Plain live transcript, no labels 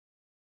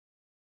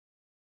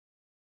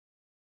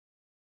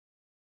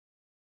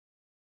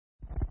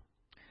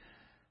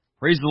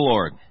Praise the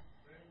Lord.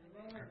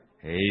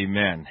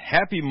 Amen.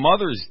 Happy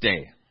Mother's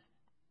Day.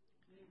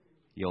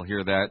 You'll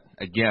hear that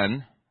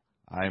again.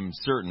 I'm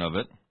certain of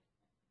it,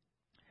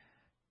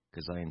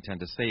 because I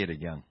intend to say it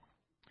again.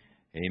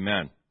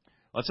 Amen.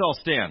 Let's all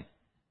stand.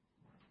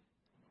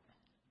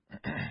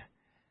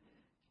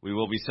 We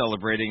will be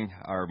celebrating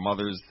our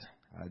mothers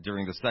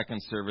during the second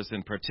service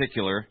in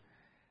particular,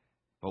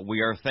 but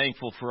we are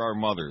thankful for our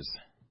mothers.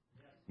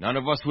 None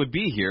of us would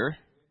be here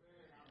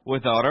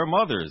without our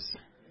mothers.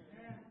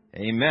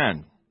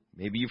 Amen.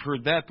 Maybe you've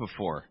heard that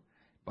before,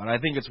 but I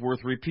think it's worth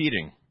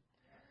repeating.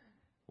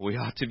 We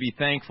ought to be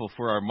thankful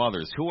for our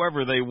mothers,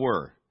 whoever they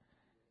were.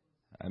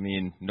 I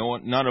mean,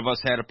 none of us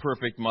had a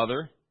perfect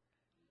mother.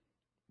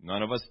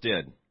 None of us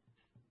did.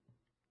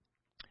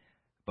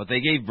 But they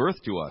gave birth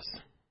to us.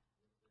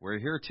 We're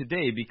here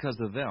today because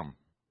of them.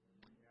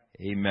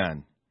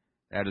 Amen.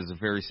 That is a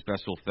very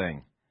special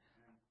thing.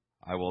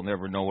 I will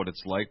never know what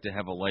it's like to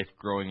have a life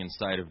growing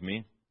inside of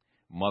me.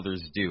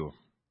 Mothers do.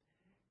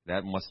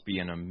 That must be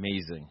an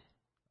amazing,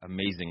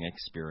 amazing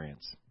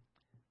experience.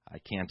 I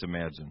can't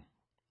imagine.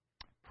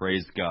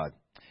 Praise God.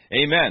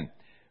 Amen.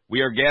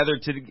 We are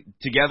gathered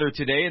together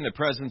today in the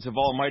presence of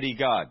Almighty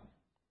God,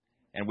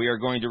 and we are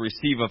going to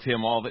receive of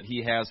Him all that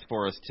He has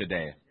for us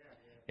today.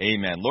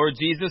 Amen. Lord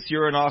Jesus,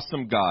 you're an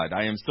awesome God.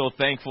 I am so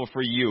thankful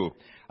for you.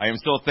 I am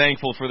so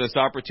thankful for this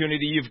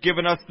opportunity you've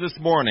given us this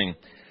morning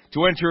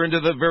to enter into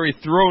the very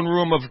throne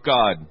room of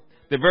God,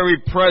 the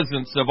very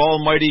presence of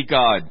Almighty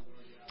God.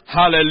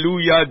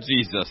 Hallelujah,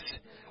 Jesus.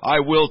 I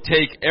will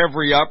take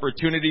every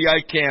opportunity I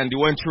can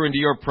to enter into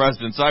your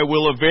presence. I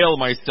will avail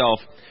myself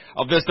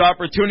of this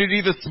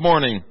opportunity this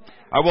morning.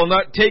 I will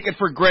not take it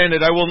for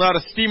granted. I will not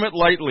esteem it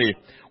lightly.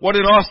 What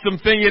an awesome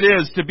thing it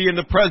is to be in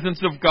the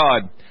presence of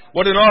God.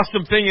 What an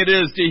awesome thing it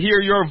is to hear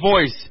your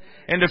voice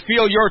and to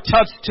feel your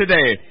touch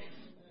today.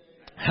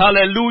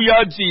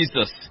 Hallelujah,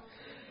 Jesus.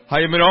 I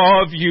am in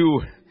awe of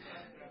you.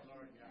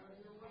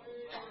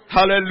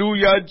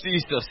 Hallelujah,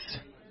 Jesus.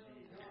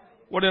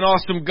 What an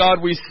awesome God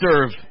we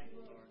serve.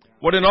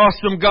 What an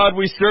awesome God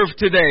we serve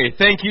today.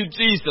 Thank you,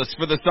 Jesus,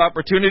 for this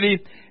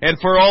opportunity and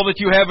for all that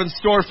you have in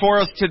store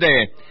for us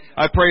today.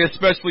 I pray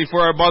especially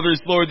for our mothers,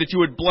 Lord, that you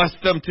would bless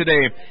them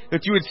today,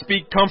 that you would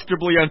speak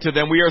comfortably unto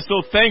them. We are so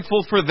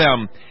thankful for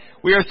them.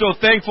 We are so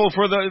thankful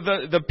for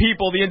the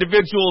people, the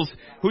individuals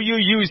who you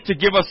use to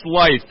give us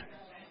life.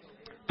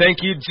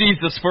 Thank you,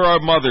 Jesus, for our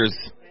mothers.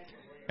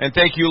 And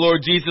thank you,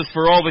 Lord Jesus,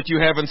 for all that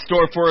you have in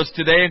store for us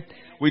today.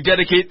 We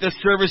dedicate this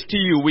service to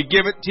you. We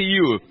give it to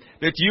you,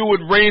 that you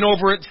would reign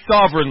over it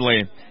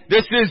sovereignly.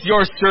 This is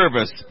your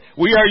service.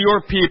 We are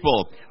your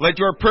people. Let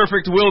your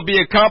perfect will be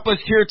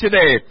accomplished here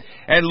today.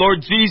 And Lord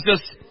Jesus,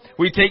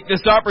 we take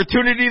this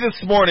opportunity this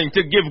morning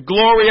to give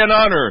glory and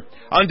honor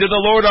unto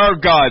the Lord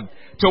our God,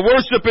 to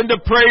worship and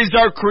to praise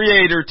our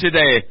Creator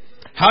today.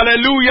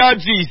 Hallelujah,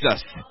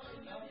 Jesus.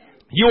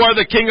 You are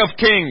the King of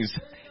Kings.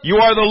 You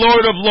are the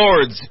Lord of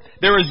Lords.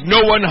 There is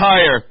no one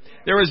higher.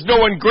 There is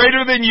no one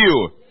greater than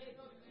you.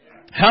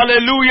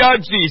 Hallelujah,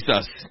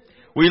 Jesus.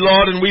 We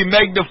laud and we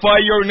magnify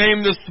your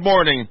name this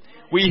morning.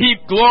 We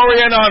heap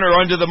glory and honor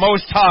unto the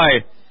Most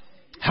High.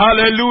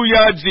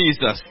 Hallelujah,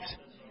 Jesus.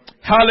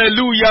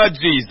 Hallelujah,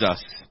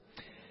 Jesus.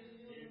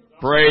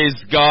 Praise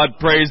God,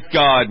 praise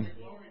God.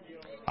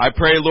 I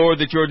pray, Lord,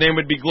 that your name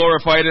would be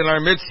glorified in our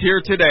midst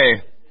here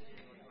today.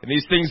 And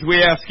these things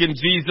we ask in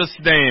Jesus'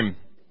 name.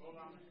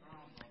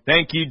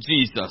 Thank you,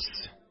 Jesus.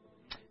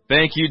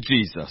 Thank you,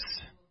 Jesus.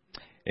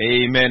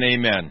 Amen,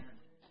 amen.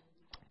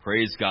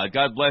 Praise God.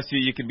 God bless you.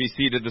 You can be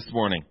seated this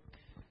morning.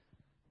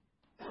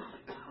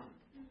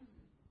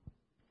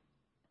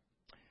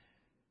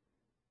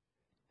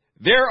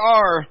 There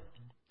are,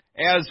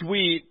 as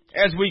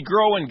we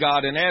grow in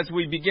God and as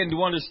we begin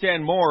to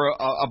understand more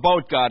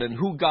about God and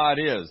who God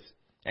is,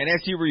 and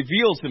as He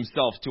reveals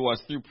Himself to us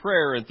through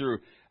prayer and through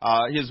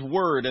His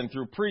Word and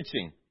through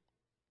preaching,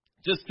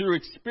 just through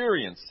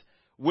experience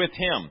with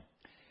Him,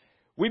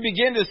 we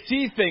begin to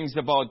see things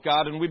about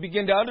God and we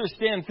begin to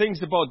understand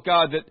things about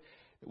God that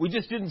we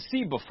just didn't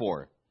see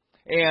before.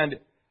 And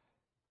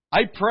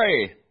I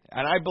pray,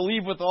 and I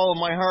believe with all of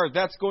my heart,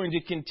 that's going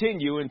to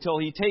continue until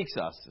He takes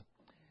us.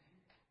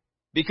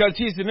 Because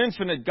He's an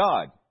infinite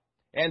God.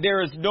 And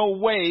there is no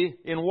way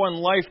in one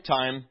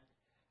lifetime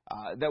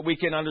that we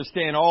can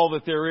understand all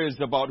that there is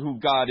about who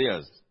God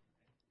is.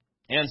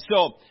 And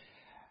so,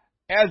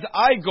 as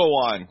I go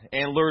on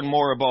and learn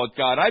more about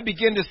God, I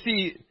begin to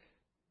see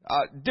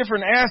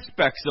different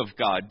aspects of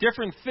God,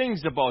 different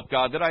things about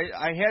God that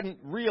I hadn't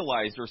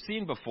realized or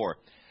seen before.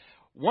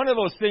 One of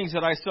those things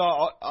that I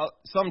saw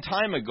some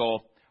time ago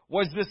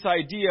was this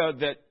idea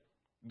that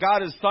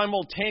God is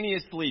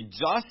simultaneously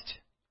just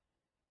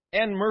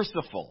and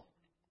merciful.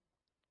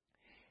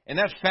 And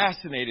that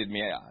fascinated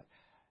me.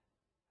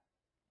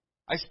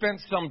 I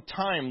spent some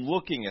time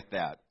looking at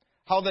that.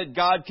 How that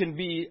God can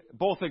be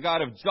both a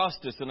God of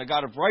justice and a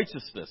God of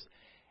righteousness.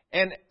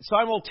 And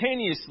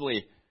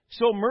simultaneously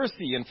show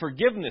mercy and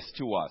forgiveness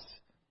to us.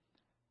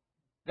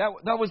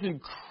 That was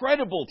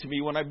incredible to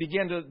me when I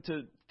began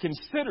to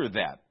consider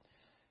that.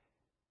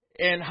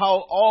 and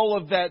how all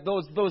of that,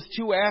 those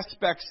two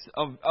aspects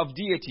of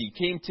deity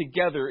came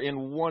together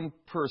in one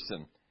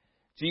person,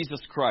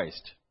 Jesus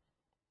Christ.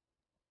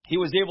 He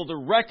was able to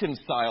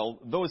reconcile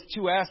those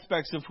two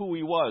aspects of who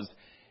He was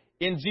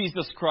in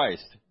Jesus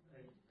Christ.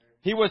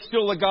 He was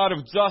still a God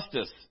of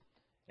justice,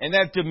 and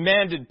that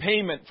demanded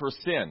payment for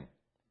sin.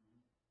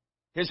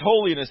 His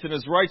holiness and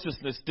His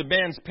righteousness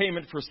demands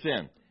payment for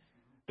sin.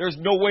 There's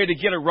no way to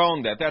get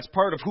around that. That's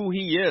part of who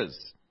He is.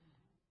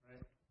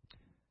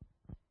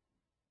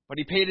 But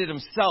He paid it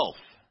Himself.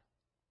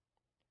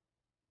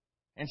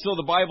 And so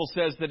the Bible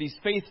says that He's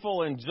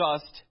faithful and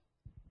just,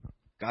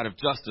 God of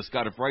justice,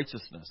 God of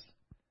righteousness,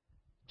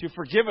 to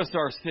forgive us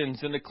our sins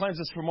and to cleanse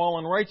us from all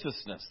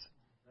unrighteousness.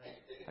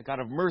 A God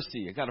of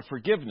mercy, a God of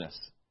forgiveness.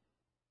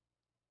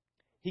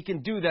 He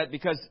can do that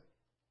because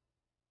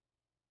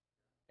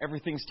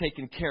everything's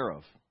taken care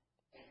of.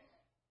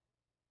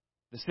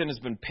 The sin has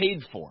been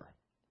paid for.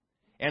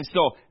 And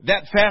so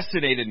that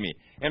fascinated me.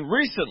 And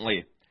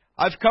recently,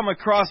 I've come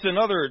across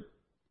another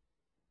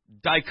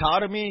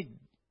dichotomy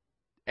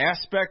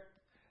aspect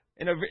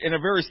in a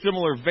very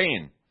similar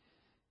vein.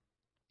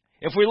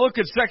 If we look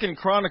at 2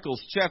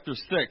 Chronicles chapter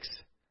 6,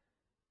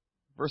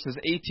 verses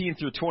 18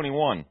 through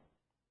 21,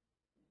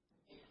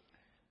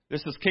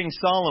 this is King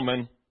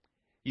Solomon.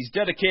 He's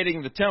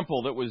dedicating the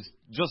temple that was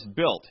just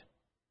built.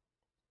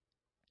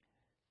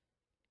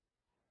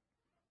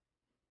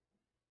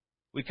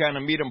 We kind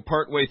of meet him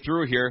partway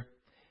through here.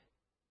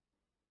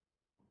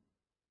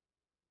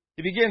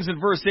 He begins in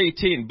verse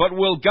 18. But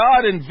will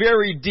God in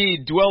very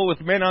deed dwell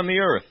with men on the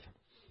earth?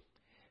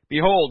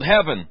 Behold,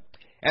 heaven,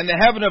 and the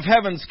heaven of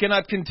heavens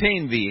cannot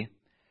contain thee.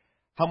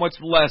 How much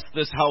less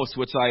this house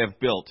which I have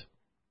built?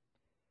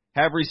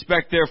 Have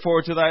respect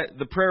therefore to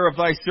the prayer of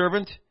thy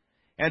servant,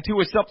 and to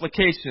his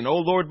supplication, O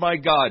Lord my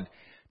God,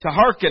 to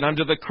hearken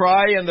unto the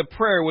cry and the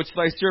prayer which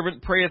thy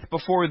servant prayeth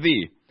before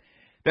thee,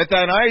 that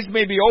thine eyes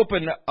may be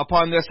open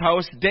upon this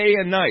house day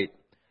and night,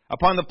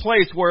 upon the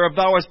place whereof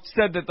thou hast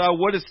said that thou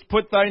wouldest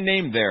put thy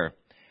name there,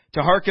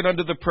 to hearken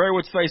unto the prayer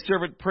which thy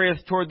servant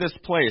prayeth toward this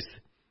place.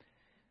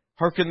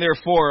 Hearken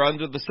therefore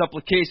unto the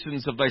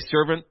supplications of thy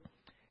servant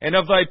and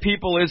of thy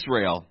people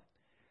Israel,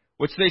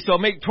 which they shall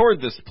make toward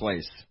this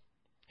place.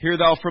 Hear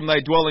thou from thy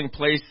dwelling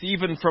place,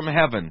 even from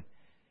heaven,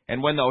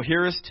 and when thou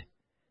hearest,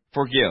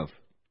 forgive.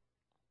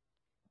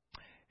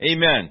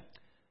 Amen.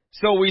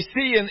 So we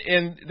see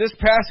in this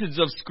passage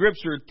of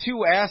Scripture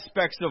two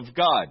aspects of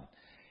God.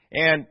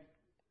 And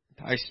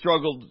I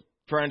struggled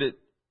trying to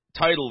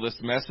title this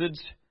message,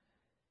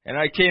 and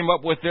I came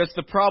up with this,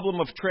 the problem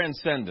of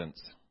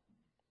transcendence.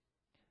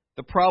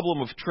 The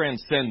problem of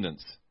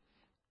transcendence.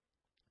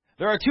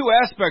 There are two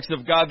aspects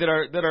of God that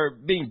are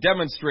being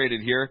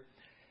demonstrated here.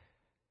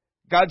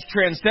 God's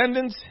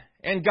transcendence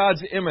and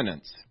God's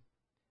immanence.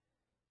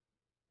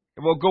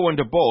 And we'll go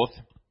into both.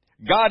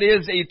 God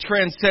is a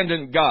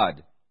transcendent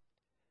God.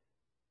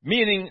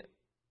 Meaning,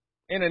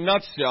 in a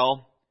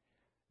nutshell,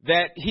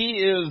 that He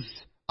is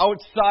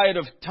outside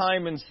of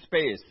time and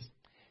space.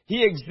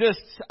 He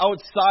exists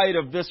outside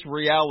of this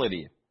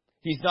reality.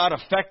 He's not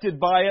affected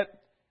by it.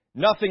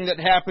 Nothing that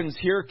happens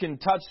here can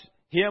touch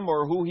Him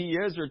or who He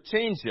is or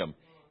change Him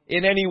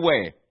in any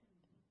way.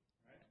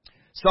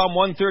 Psalm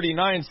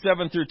 139,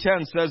 7 through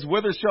 10 says,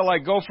 Whither shall I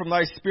go from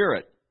thy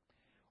spirit?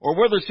 Or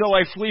whither shall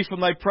I flee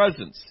from thy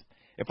presence?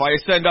 If I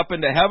ascend up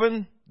into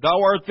heaven, thou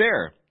art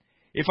there.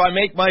 If I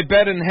make my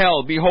bed in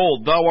hell,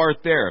 behold, thou art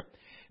there.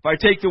 If I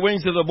take the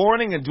wings of the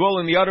morning and dwell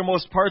in the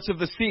uttermost parts of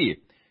the sea,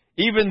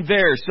 even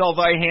there shall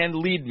thy hand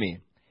lead me,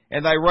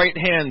 and thy right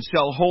hand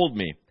shall hold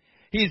me.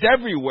 He's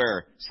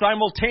everywhere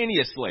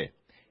simultaneously.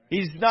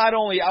 He's not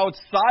only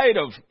outside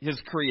of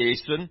His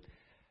creation,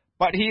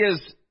 but He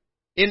is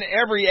in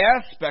every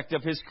aspect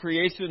of His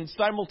creation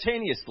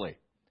simultaneously.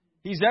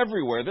 He's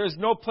everywhere. There's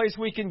no place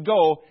we can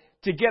go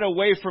to get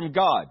away from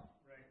God.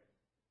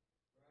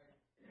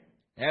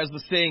 As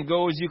the saying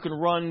goes, you can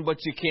run, but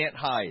you can't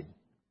hide.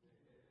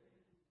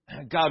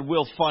 God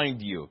will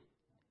find you.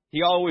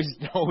 He always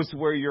knows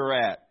where you're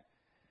at.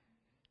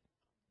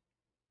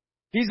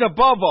 He's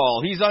above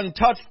all. He's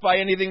untouched by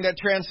anything that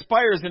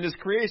transpires in His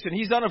creation.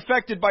 He's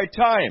unaffected by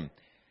time.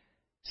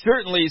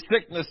 Certainly,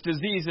 sickness,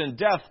 disease, and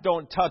death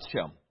don't touch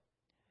Him.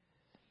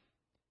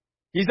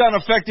 He's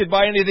unaffected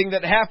by anything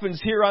that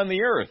happens here on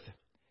the earth.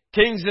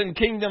 Kings and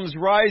kingdoms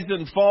rise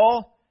and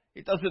fall.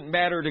 It doesn't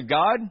matter to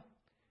God.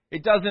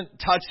 It doesn't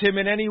touch Him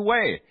in any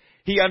way.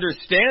 He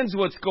understands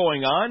what's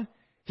going on.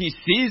 He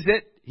sees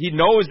it. He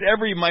knows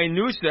every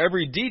minutia,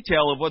 every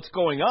detail of what's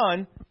going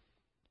on.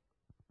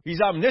 He's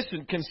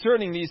omniscient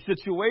concerning these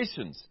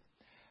situations.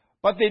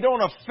 But they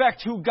don't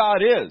affect who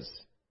God is.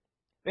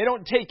 They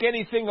don't take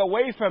anything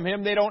away from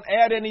Him. They don't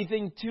add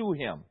anything to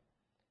Him.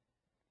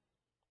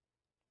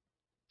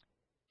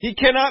 He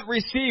cannot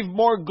receive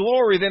more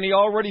glory than He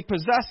already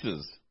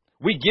possesses.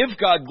 We give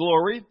God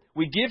glory.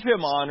 We give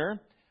Him honor.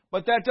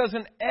 But that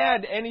doesn't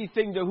add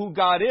anything to who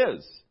God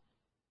is.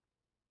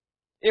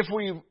 If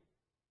we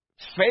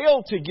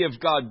fail to give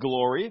God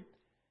glory,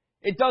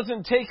 it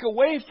doesn't take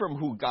away from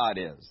who God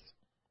is.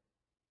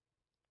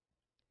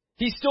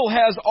 He still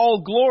has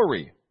all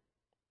glory.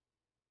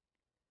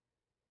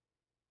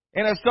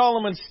 And as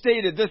Solomon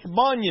stated, this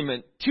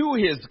monument to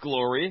His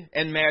glory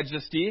and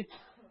majesty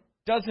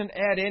doesn't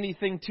add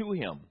anything to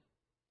Him.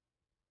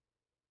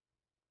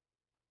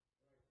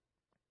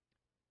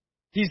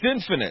 He's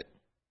infinite.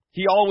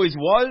 He always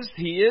was,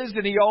 He is,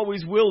 and He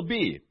always will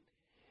be.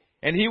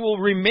 And He will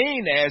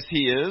remain as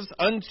He is,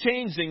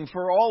 unchanging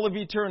for all of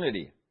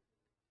eternity.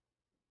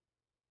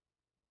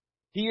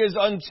 He is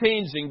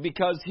unchanging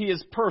because He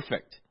is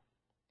perfect.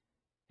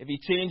 If He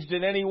changed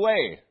in any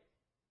way,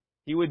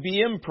 He would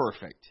be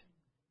imperfect.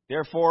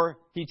 Therefore,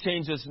 He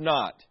changes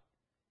not.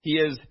 He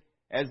is,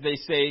 as they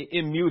say,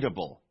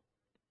 immutable.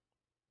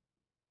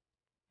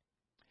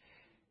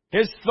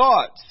 His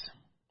thoughts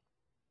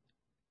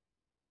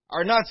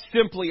are not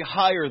simply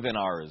higher than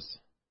ours.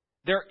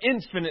 They're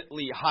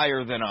infinitely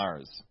higher than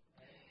ours.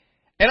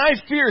 And I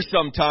fear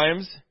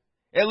sometimes,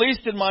 at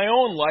least in my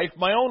own life,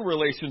 my own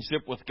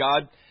relationship with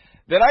God,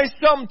 that I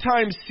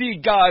sometimes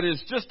see God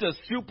as just a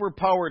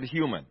superpowered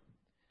human.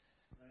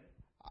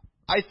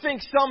 I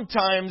think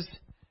sometimes,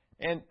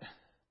 and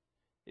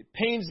it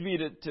pains me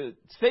to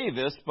say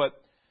this, but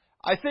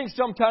I think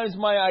sometimes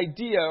my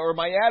idea or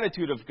my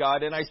attitude of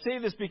God, and I say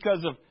this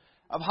because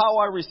of how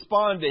I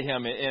respond to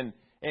Him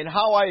and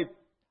how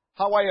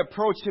I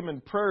approach Him in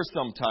prayer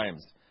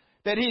sometimes,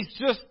 that He's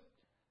just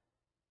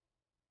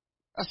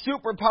a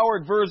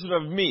superpowered version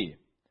of me.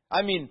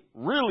 I mean,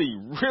 really,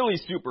 really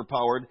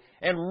superpowered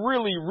and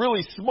really,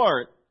 really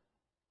smart.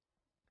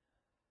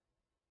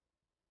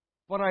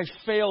 But I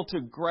fail to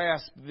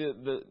grasp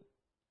the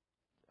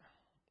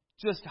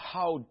just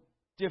how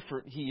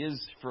different He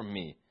is from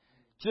me.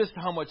 Just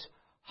how much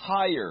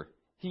higher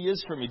He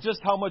is from me.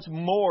 Just how much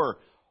more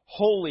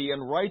holy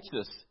and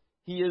righteous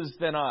He is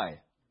than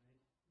I.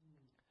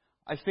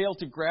 I fail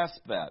to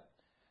grasp that.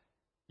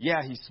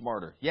 Yeah, He's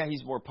smarter. Yeah,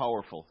 He's more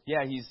powerful.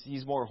 Yeah,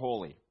 He's more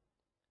holy.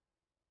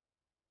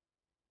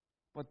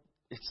 But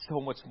it's so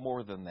much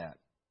more than that.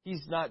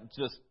 He's not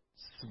just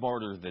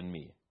smarter than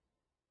me.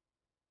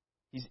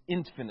 He's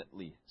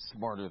infinitely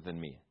smarter than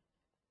me.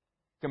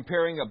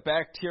 Comparing a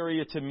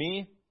bacteria to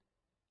me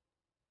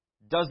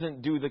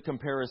doesn't do the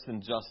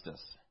comparison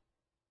justice.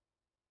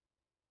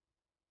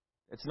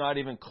 It's not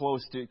even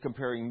close to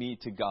comparing me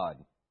to God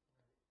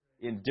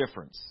in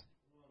difference.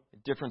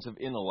 Difference of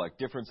intellect,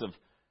 difference of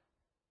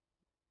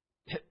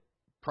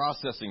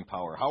processing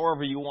power,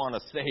 however you want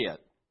to say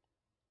it.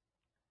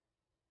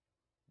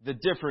 The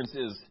difference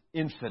is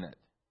infinite.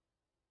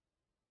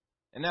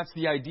 And that's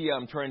the idea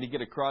I'm trying to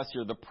get across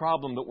here. The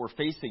problem that we're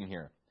facing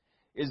here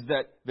is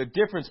that the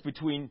difference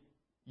between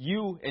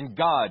you and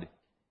God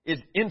is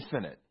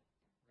infinite.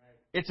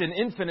 It's an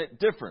infinite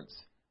difference.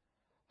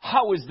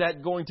 How is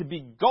that going to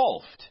be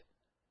gulfed?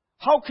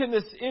 How can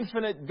this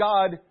infinite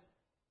God,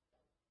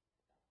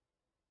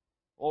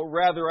 or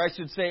rather I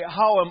should say,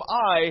 how am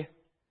I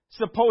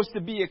supposed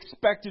to be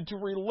expected to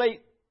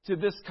relate to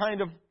this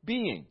kind of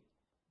being?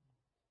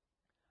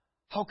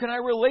 How can I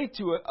relate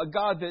to a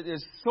God that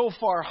is so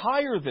far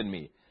higher than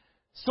me,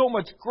 so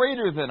much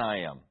greater than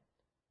I am?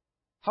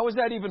 How is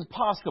that even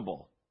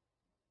possible?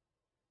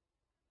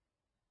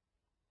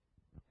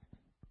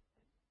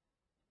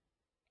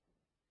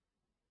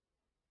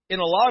 In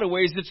a lot of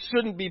ways, it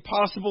shouldn't be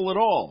possible at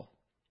all.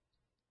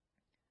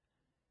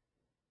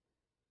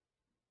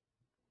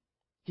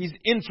 He's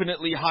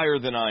infinitely higher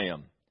than I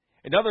am.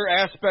 Another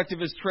aspect of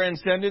His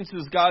transcendence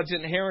is God's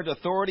inherent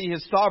authority,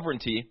 His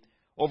sovereignty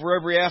over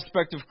every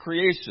aspect of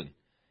creation.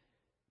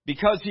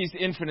 Because He's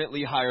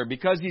infinitely higher,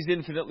 because He's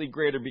infinitely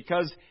greater,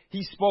 because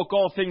He spoke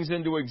all things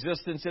into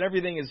existence and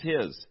everything is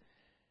His.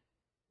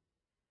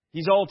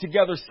 He's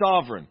altogether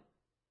sovereign.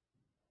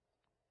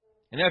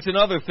 And that's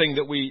another thing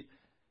that we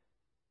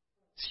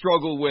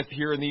struggle with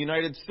here in the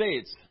United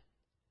States,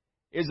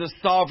 is a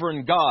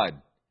sovereign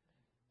God.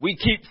 We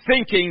keep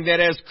thinking that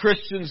as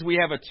Christians we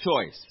have a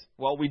choice.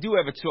 Well, we do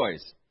have a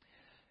choice.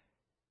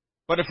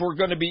 But if we're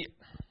going to be...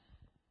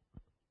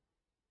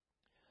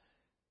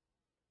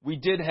 We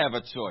did have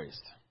a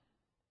choice.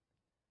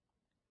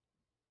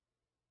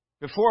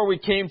 Before we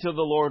came to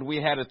the Lord, we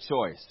had a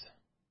choice.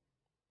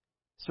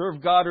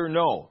 Serve God or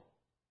no.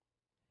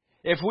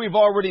 If we've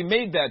already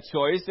made that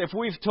choice, if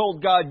we've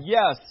told God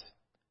yes,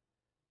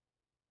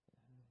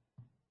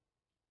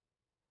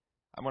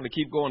 I'm going to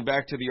keep going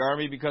back to the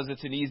army because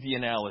it's an easy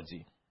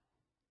analogy.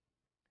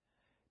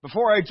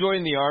 Before I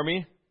joined the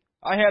army,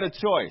 I had a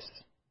choice.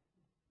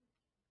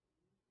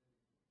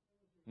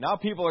 Now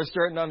people are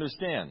starting to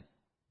understand.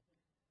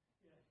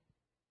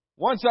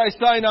 Once I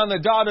signed on the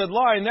dotted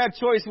line, that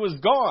choice was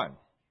gone.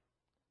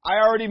 I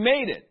already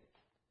made it.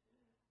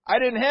 I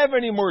didn't have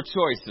any more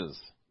choices.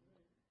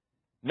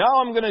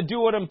 Now I'm going to do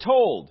what I'm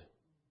told.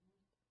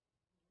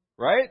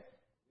 Right?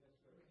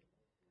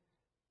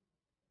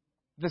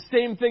 The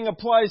same thing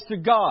applies to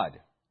God.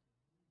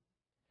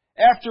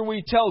 After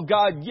we tell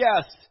God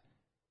yes,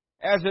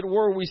 as it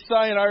were, we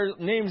sign our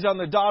names on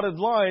the dotted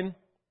line,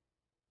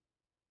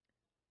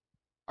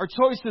 our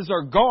choices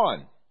are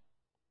gone.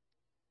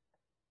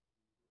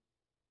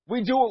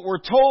 We do what we're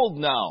told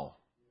now.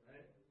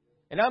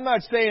 And I'm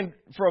not saying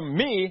from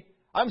me,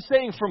 I'm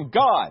saying from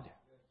God.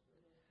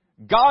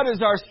 God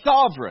is our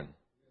sovereign.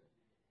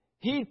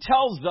 He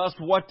tells us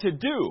what to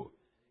do.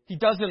 He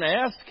doesn't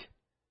ask.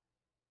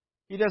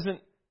 He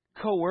doesn't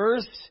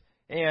coerce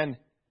and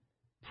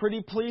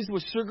pretty please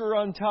with sugar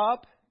on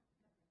top.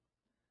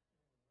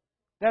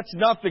 That's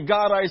not the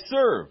God I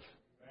serve.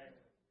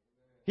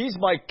 He's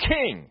my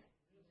king.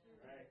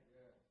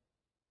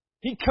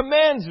 He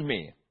commands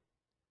me.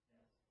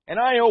 And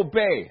I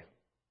obey.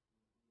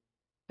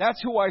 That's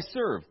who I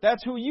serve.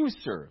 That's who you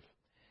serve.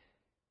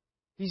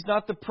 He's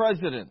not the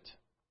president.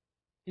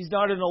 He's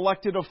not an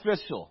elected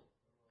official.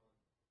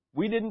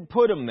 We didn't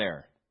put him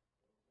there.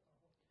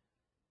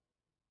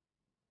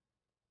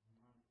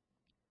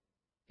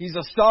 He's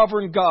a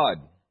sovereign God,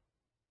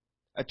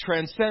 a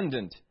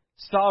transcendent,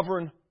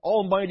 sovereign,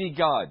 almighty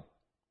God.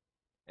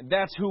 And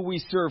that's who we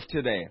serve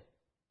today.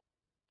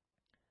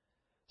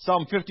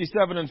 Psalm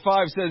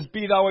 57:5 says,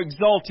 Be thou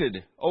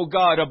exalted, O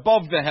God,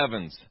 above the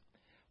heavens.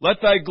 Let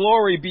thy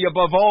glory be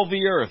above all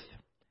the earth.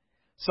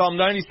 Psalm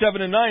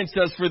 97:9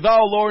 says, For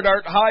thou, Lord,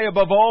 art high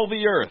above all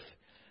the earth.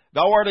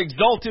 Thou art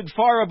exalted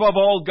far above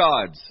all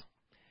gods.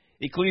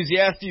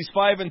 Ecclesiastes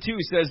 5:2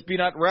 says, Be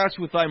not rash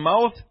with thy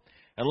mouth,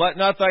 and let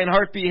not thine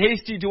heart be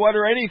hasty to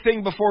utter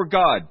anything before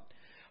God.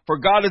 For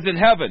God is in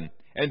heaven,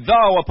 and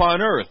thou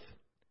upon earth.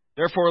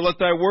 Therefore let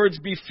thy words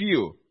be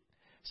few.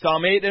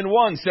 Psalm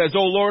 8:1 says,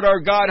 O Lord our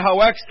God, how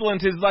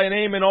excellent is thy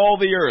name in all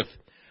the earth,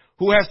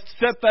 who hast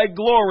set thy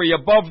glory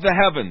above the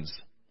heavens.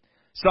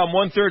 Psalm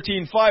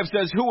 113:5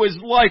 says, Who is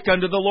like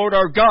unto the Lord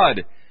our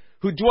God,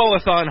 who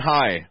dwelleth on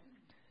high?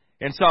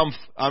 And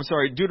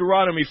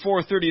Deuteronomy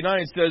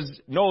 4:39 says,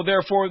 Know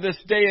therefore this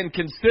day and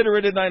consider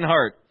it in thine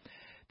heart,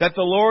 that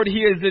the Lord,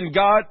 He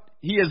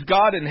is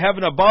God in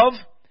heaven above,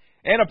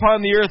 and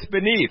upon the earth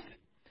beneath.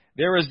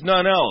 There is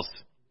none else.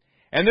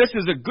 And this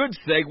is a good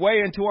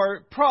segue into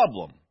our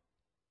problem.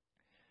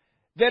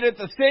 That at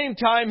the same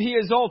time, He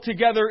is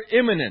altogether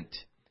immanent.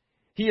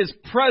 He is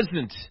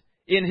present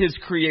in His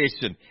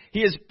creation.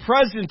 He is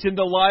present in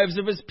the lives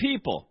of His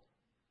people.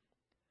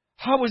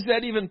 How is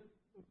that even...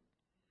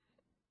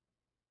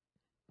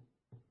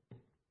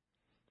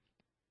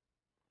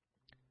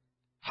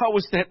 How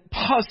is that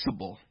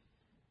possible?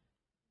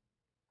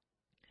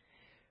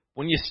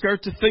 When you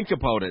start to think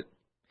about it,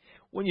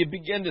 when you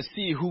begin to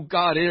see who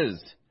God is,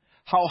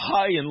 how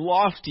high and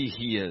lofty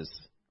He is,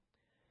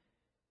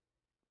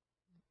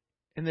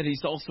 and that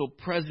He's also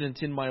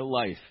present in my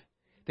life,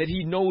 that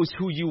He knows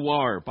who you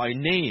are by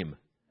name.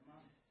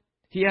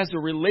 He has a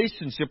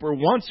relationship or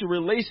wants a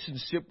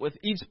relationship with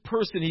each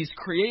person He's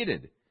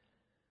created.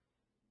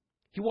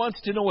 He wants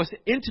to know us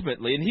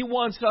intimately, and He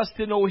wants us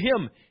to know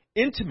Him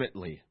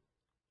intimately.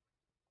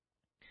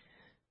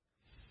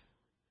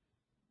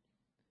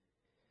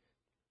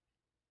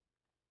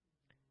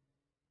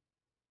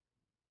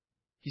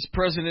 He's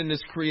present in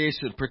His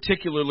creation,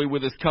 particularly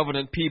with His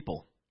covenant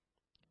people.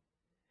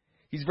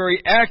 He's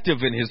very active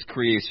in His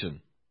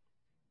creation.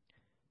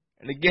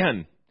 And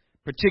again,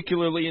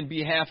 particularly in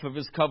behalf of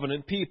His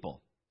covenant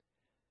people.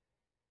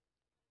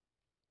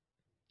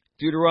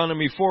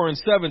 Deuteronomy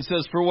 4:7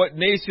 says, For what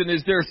nation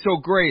is there so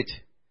great,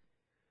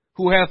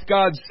 who hath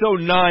God so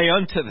nigh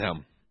unto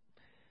them,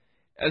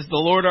 as the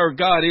Lord our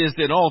God is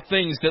in all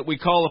things that we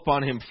call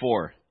upon Him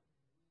for?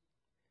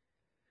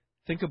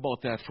 Think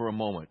about that for a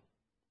moment.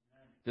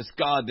 This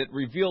God that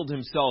revealed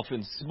Himself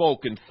in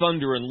smoke and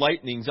thunder and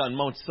lightnings on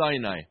Mount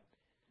Sinai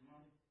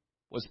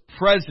was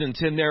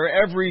present in their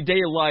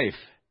everyday life.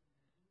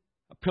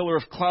 A pillar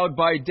of cloud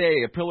by day,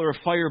 a pillar of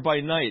fire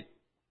by night.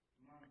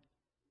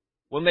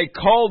 When they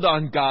called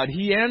on God,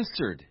 He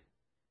answered.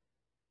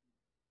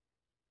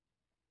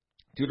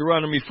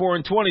 Deuteronomy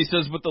 4:20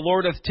 says, But the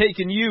Lord hath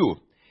taken you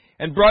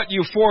and brought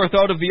you forth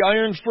out of the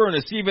iron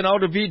furnace, even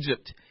out of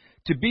Egypt,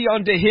 to be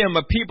unto Him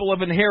a people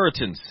of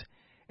inheritance,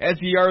 as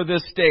ye are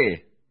this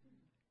day.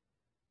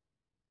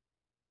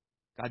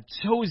 God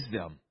chose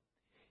them.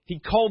 He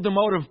called them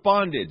out of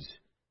bondage.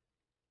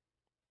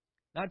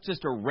 Not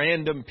just a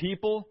random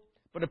people,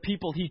 but a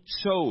people He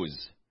chose.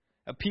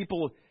 A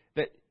people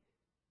that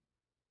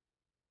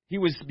He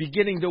was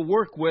beginning to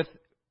work with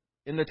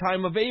in the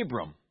time of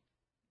Abram,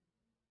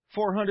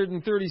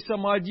 430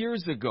 some odd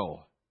years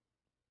ago.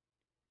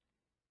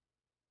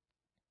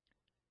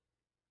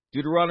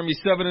 Deuteronomy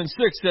 7:6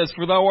 says,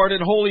 For thou art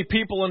an holy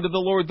people unto the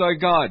Lord thy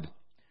God.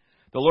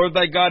 The Lord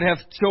thy God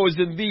hath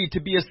chosen thee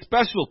to be a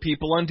special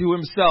people unto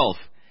Himself,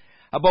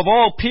 above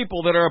all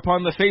people that are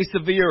upon the face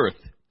of the earth.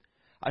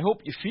 I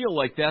hope you feel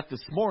like that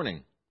this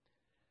morning.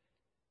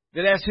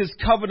 That as His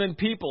covenant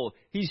people,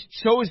 He's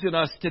chosen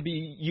us to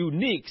be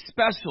unique,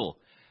 special,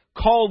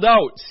 called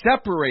out,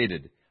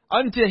 separated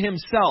unto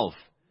Himself.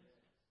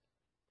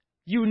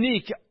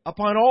 Unique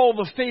upon all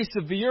the face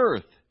of the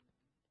earth.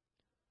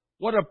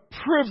 What a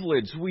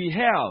privilege we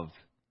have.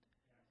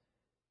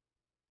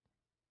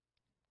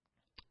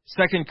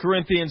 2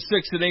 Corinthians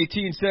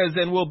 6:18 says,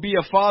 And will be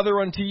a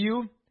father unto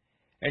you,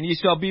 and ye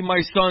shall be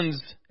my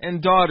sons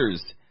and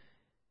daughters,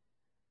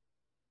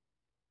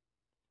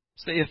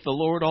 saith the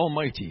Lord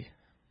Almighty.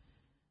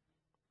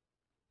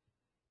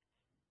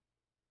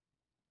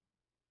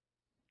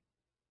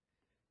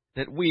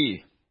 that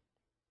we,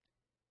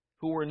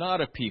 who were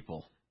not a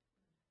people,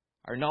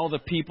 are now the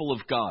people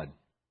of God.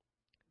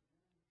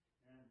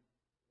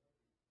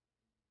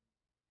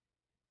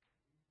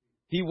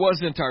 He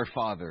wasn't our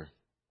Father,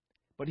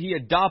 but He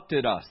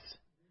adopted us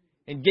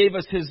and gave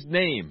us His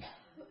name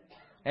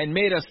and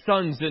made us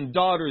sons and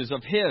daughters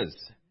of His.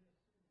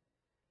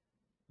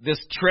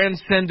 This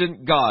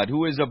transcendent God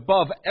who is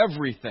above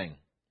everything,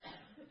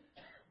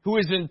 who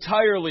is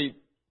entirely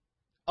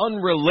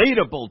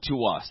unrelatable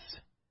to us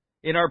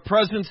in our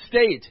present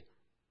state,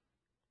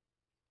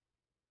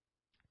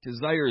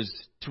 desires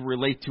to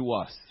relate to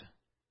us.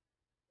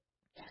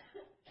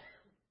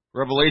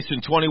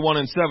 Revelation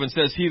 21:7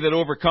 says, He that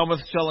overcometh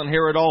shall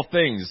inherit all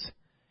things,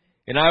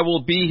 and I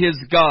will be his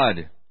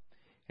God,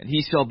 and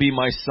he shall be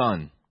my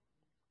son.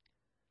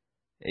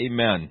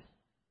 Amen.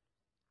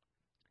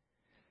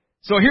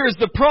 So here's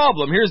the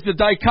problem. Here's the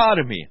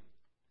dichotomy.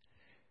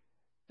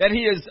 That He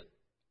is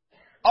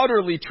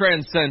utterly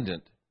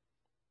transcendent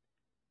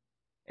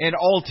and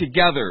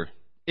altogether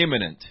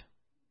immanent.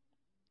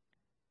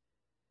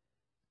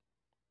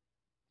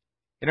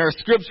 In our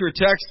scripture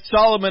text,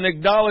 Solomon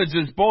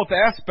acknowledges both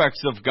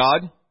aspects of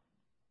God,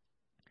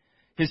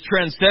 His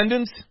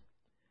transcendence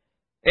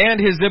and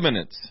His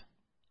immanence.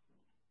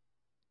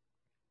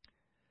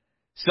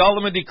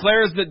 Solomon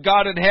declares that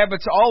God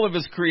inhabits all of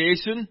His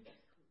creation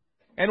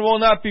and will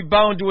not be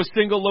bound to a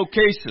single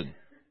location.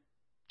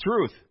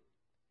 Truth.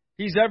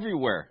 He's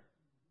everywhere.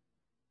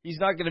 He's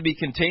not going to be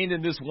contained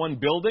in this one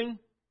building.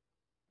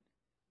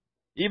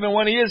 Even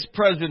when He is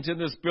present in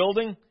this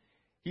building,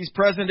 He's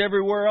present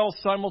everywhere else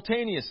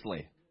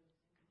simultaneously.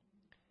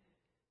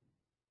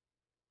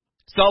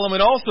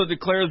 Solomon also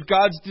declares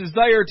God's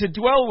desire to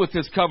dwell with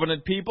His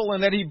covenant people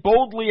and that he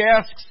boldly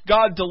asks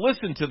God to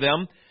listen to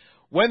them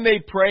when they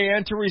pray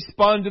and to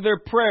respond to their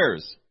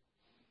prayers.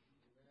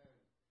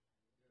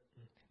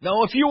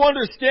 Now, if you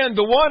understand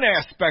the one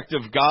aspect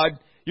of God,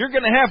 you're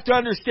going to have to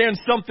understand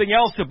something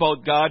else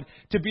about God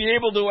to be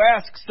able to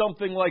ask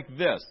something like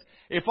this.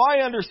 If I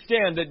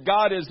understand that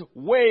God is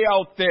way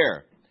out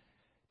there,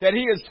 that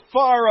He is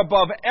far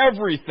above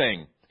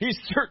everything, He's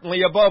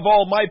certainly above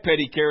all my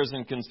petty cares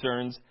and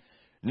concerns,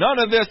 none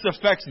of this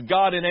affects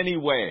God in any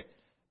way.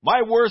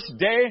 My worst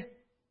day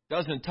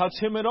doesn't touch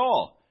Him at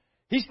all.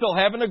 He's still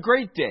having a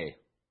great day.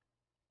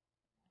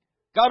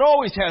 God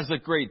always has a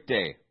great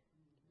day.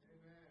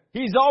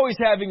 He's always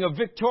having a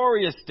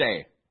victorious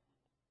day.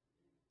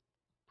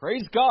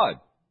 Praise God.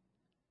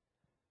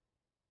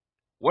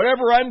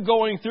 Whatever I'm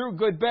going through,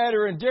 good, bad,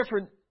 or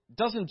indifferent,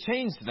 doesn't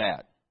change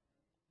that.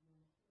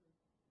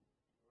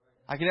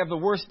 I can have the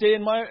worst day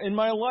in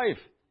my life.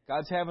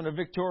 God's having a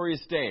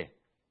victorious day.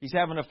 He's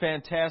having a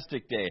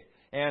fantastic day.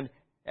 And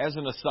as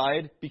an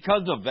aside,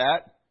 because of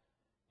that,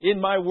 in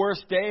my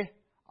worst day,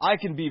 I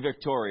can be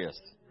victorious.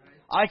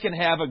 I can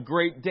have a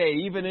great day,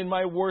 even in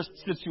my worst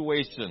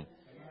situation.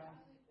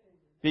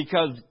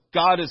 Because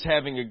God is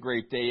having a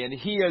great day, and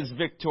He is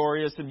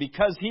victorious, and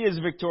because He is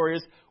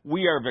victorious,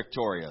 we are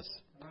victorious.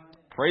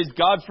 Praise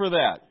God for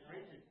that.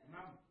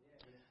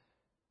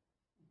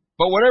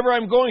 But whatever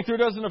I'm going through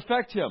doesn't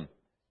affect Him.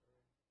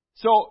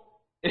 So,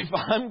 if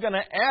I'm going to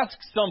ask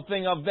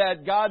something of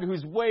that God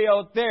who's way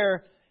out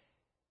there,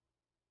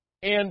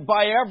 and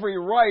by every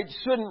right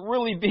shouldn't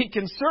really be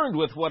concerned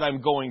with what I'm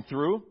going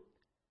through,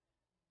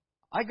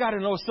 I got to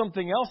know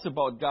something else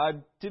about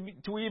God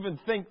to even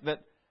think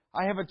that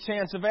I have a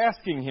chance of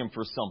asking Him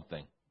for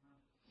something.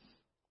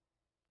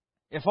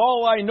 If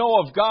all I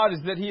know of God is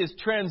that He is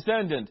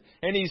transcendent,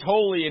 and He's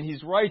holy, and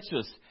He's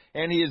righteous,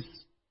 and He is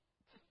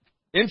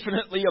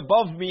infinitely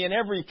above me in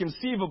every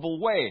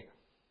conceivable way,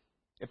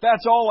 if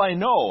that's all I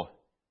know,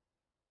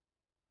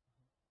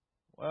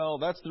 well,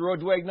 that's the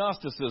road to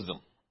agnosticism.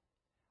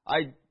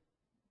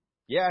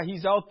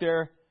 He's out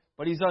there,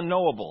 but He's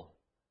unknowable.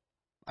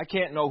 I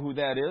can't know who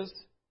that is.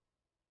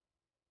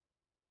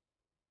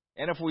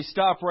 And if we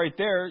stop right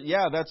there,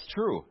 yeah, that's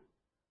true.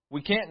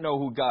 We can't know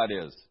who God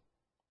is.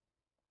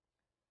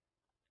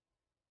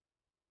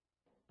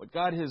 But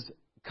God has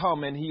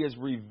come and He has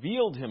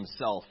revealed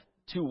Himself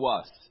to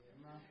us.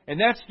 And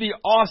that's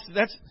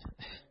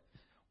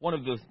one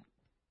of the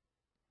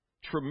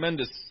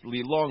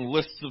tremendously long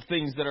lists of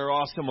things that are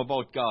awesome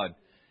about God.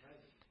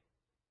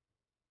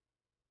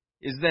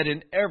 Is that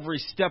in every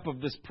step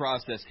of this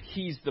process,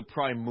 He's the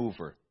prime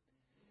mover.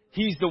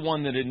 He's the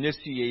one that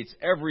initiates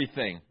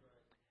everything.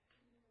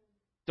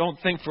 Don't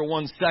think for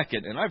 1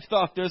 second. And I've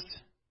thought this.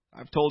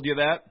 I've told you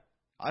that.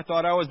 I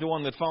thought I was the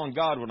one that found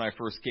God when I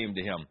first came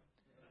to Him.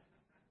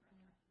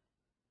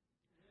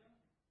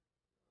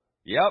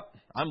 Yep,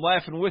 I'm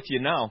laughing with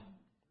you now.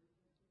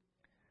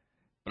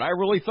 But I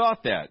really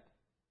thought that.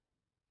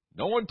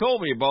 No one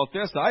told me about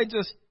this. I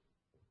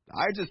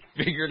just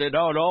figured it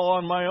out all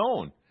on my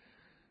own.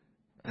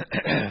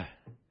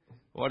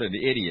 What an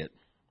idiot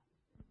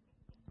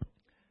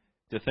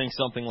to think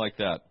something like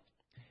that.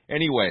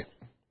 Anyway,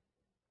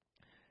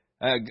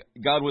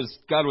 God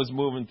was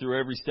moving through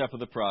every step of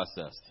the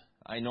process.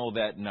 I know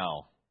that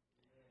now.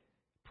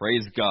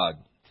 Praise God.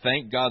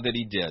 Thank God that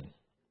He did.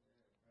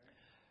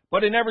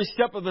 But in every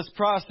step of this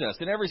process,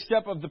 in every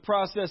step of the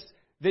process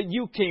that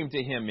you came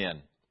to Him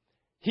in,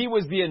 He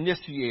was the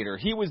initiator.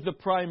 He was the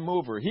prime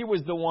mover. He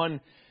was the one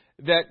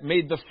that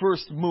made the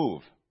first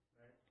move.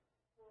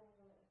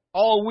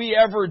 All we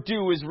ever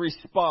do is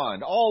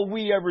respond. All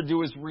we ever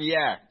do is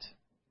react.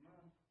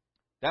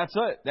 That's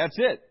it. That's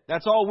it.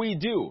 That's all we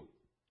do.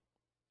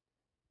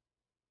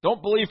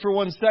 Don't believe for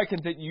one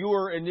second that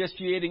you're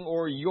initiating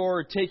or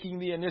you're taking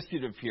the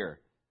initiative here.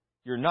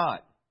 You're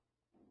not.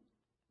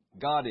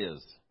 God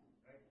is.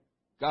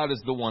 God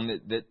is the one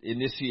that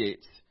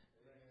initiates.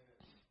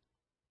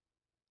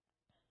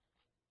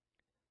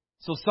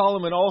 So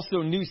Solomon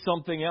also knew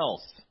something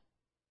else.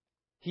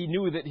 He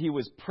knew that he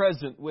was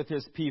present with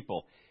his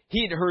people.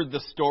 He'd heard the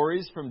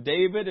stories from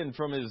David and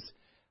from his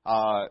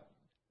other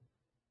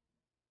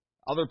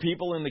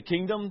people in the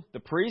kingdom, the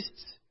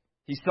priests.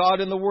 He saw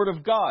it in the Word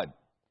of God.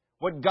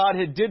 What God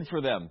had did for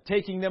them,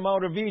 taking them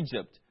out of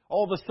Egypt.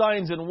 All the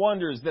signs and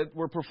wonders that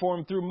were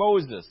performed through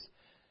Moses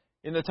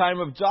in the time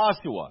of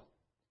Joshua.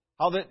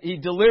 How that He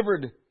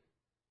delivered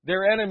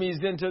their enemies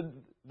into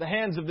the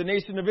hands of the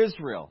nation of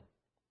Israel.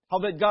 How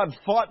that God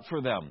fought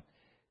for them.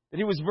 That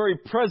He was very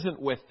present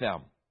with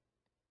them.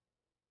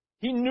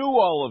 He knew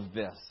all of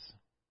this.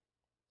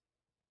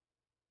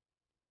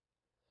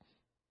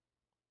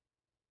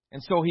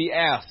 And so he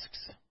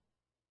asks,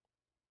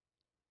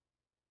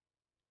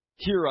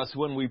 hear us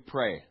when we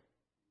pray.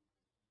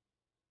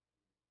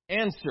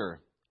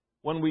 Answer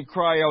when we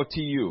cry out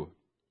to you.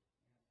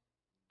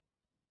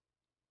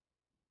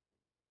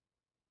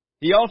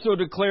 He also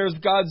declares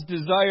God's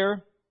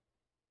desire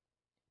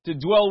to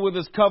dwell with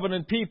His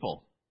covenant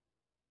people.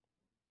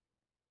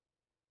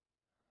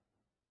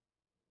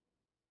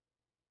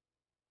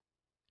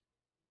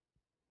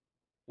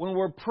 When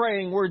we're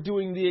praying, we're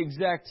doing the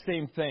exact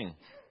same thing.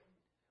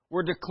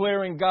 We're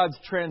declaring God's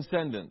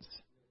transcendence.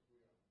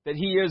 That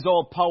He is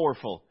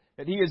all-powerful.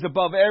 That He is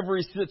above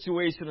every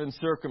situation and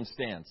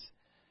circumstance.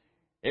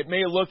 It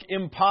may look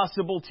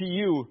impossible to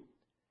you,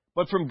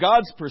 but from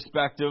God's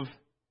perspective,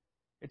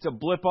 it's a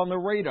blip on the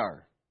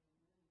radar.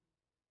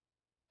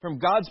 From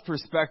God's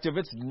perspective,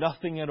 it's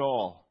nothing at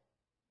all.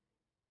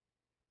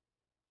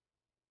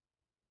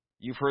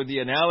 You've heard the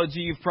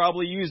analogy, you've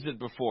probably used it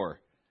before.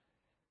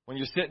 When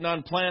you're sitting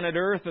on planet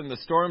Earth and the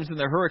storms and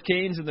the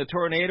hurricanes and the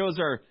tornadoes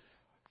are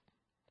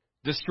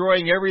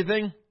destroying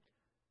everything,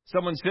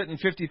 someone sitting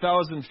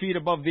 50,000 feet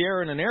above the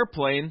air in an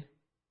airplane,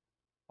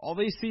 all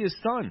they see is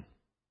sun.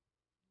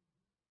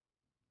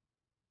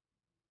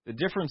 The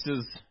difference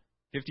is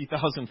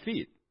 50,000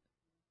 feet.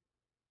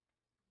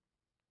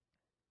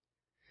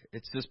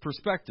 It's this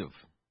perspective.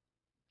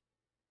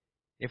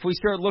 If we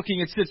start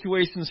looking at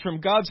situations from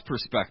God's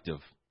perspective,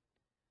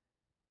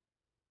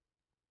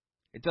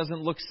 it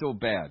doesn't look so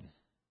bad.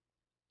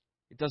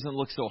 It doesn't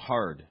look so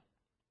hard.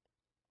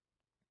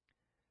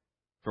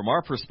 From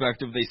our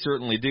perspective, they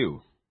certainly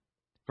do.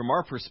 From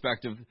our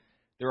perspective,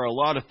 there are a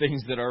lot of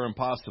things that are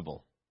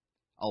impossible.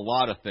 A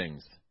lot of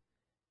things.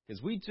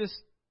 Because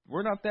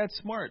we're not that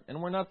smart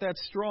and we're not that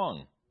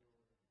strong.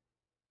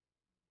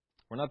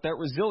 We're not that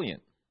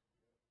resilient.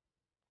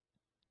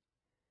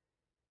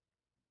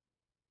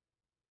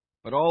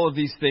 But all of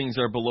these things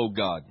are below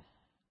God.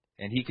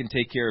 And He can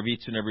take care of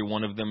each and every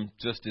one of them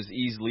just as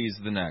easily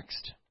as the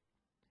next.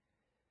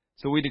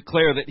 So we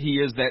declare that He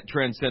is that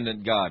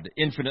transcendent God,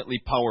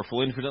 infinitely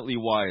powerful, infinitely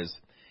wise.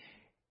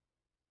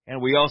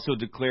 And we also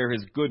declare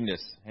His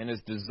goodness and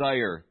His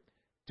desire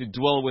to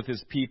dwell with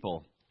His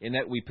people, in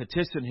that we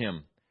petition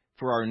Him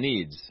for our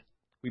needs.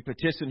 We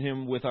petition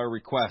Him with our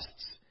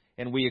requests.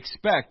 And we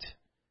expect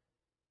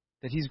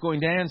that He's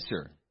going to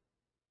answer.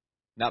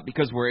 Not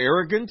because we're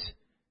arrogant,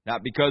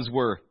 not because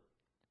we're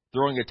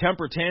throwing a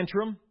temper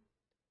tantrum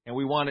and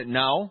we want it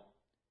now,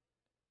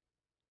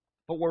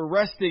 but we're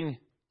resting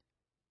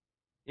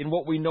in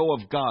what we know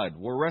of God.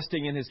 We're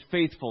resting in His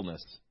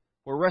faithfulness.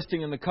 We're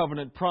resting in the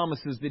covenant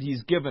promises that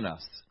He's given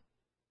us.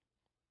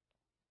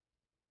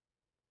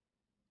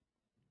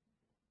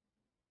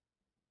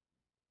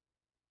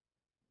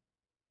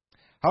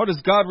 How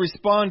does God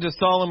respond to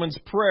Solomon's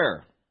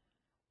prayer?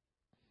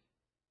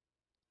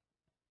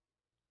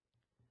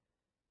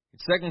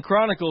 In 2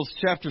 Chronicles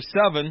chapter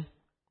 7,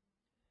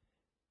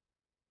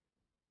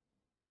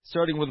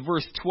 starting with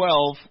verse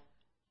 12,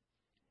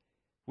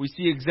 we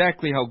see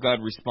exactly how God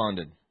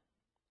responded.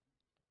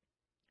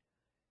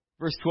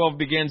 Verse 12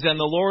 begins, "And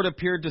the Lord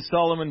appeared to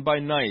Solomon by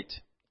night,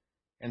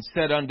 and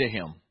said unto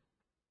him."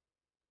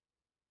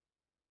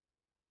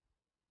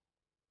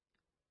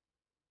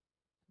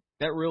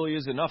 That really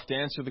is enough to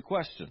answer the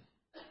question.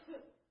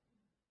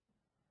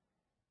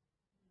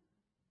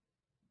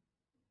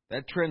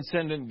 That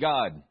transcendent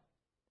God,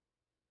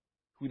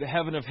 who the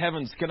heaven of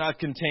heavens cannot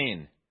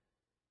contain,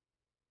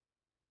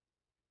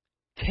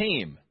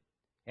 came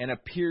and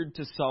appeared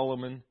to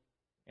Solomon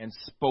and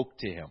spoke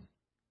to him.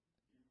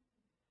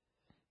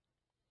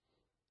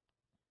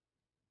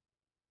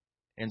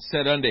 And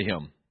said unto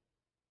him,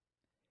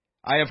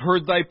 "I have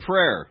heard thy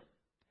prayer,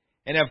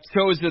 and have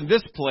chosen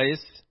this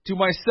place to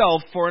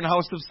myself for an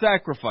house of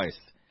sacrifice.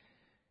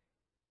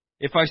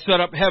 If I shut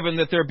up heaven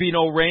that there be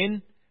no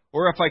rain,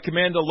 or if I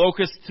command the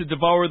locusts to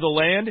devour the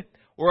land,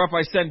 or if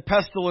I send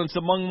pestilence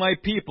among my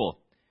people,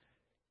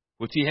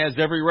 which he has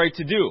every right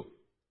to do.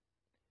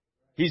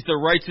 He's the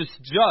righteous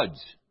judge.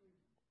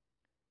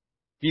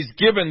 He's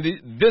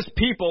given this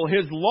people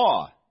his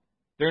law.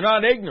 They're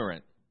not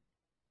ignorant.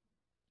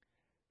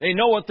 They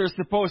know what they're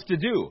supposed to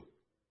do.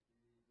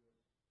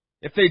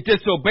 If they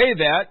disobey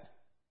that,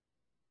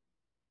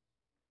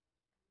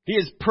 he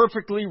is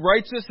perfectly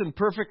righteous and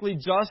perfectly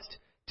just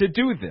to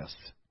do this.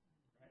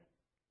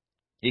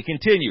 He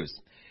continues,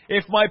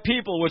 if my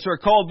people, which are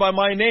called by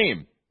my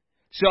name,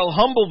 shall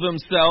humble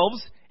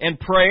themselves and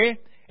pray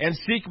and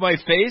seek my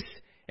face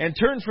and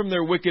turn from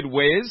their wicked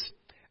ways,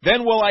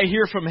 then will I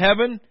hear from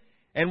heaven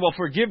and will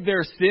forgive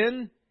their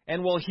sin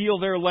and will heal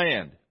their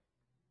land.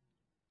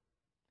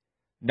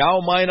 Now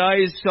mine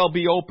eyes shall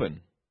be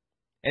open,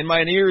 and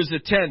mine ears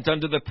attent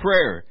unto the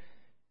prayer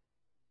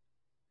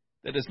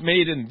that is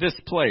made in this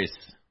place.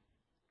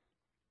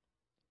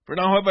 For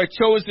now have I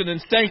chosen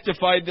and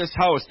sanctified this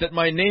house, that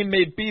my name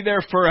may be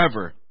there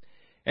forever,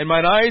 and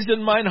mine eyes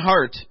and mine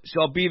heart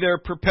shall be there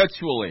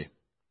perpetually.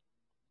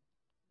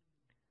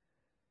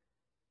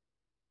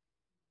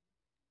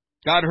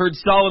 God heard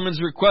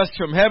Solomon's request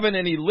from heaven,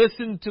 and he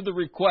listened to the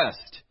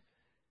request.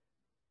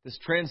 This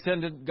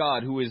transcendent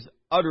God, who is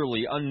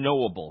utterly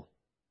unknowable,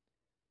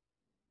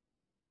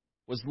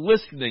 was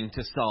listening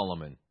to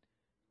Solomon,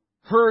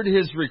 heard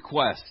his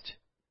request,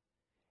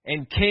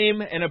 and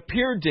came and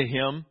appeared to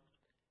him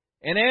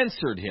and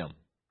answered him.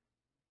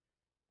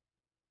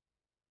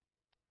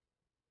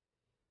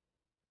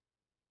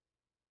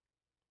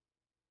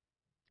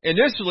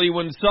 Initially,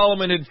 when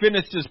Solomon had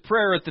finished his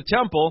prayer at the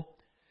temple,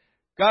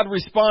 God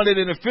responded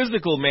in a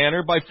physical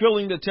manner by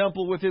filling the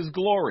temple with his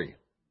glory.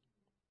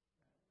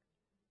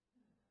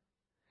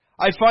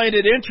 I find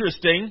it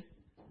interesting.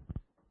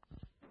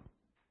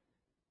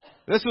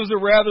 This was a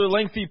rather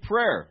lengthy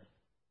prayer.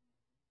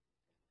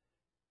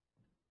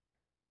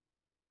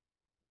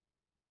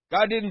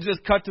 God didn't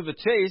just cut to the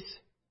chase.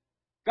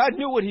 God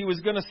knew what he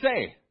was going to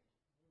say.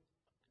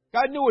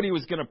 God knew what he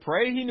was going to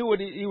pray. He knew what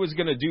he was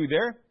going to do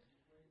there.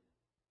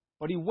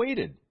 But he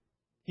waited.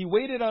 He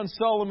waited on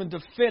Solomon to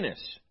finish.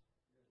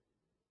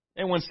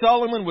 And when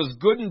Solomon was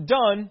good and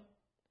done,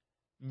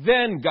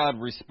 then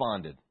God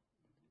responded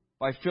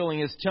by filling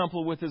his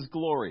temple with his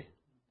glory.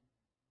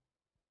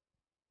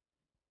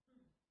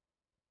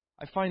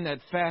 I find that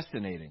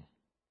fascinating,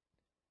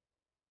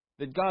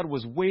 that God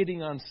was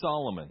waiting on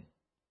Solomon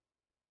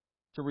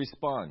to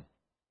respond.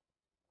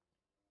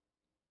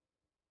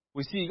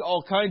 We see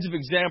all kinds of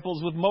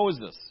examples with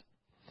Moses.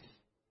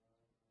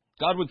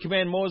 God would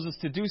command Moses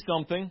to do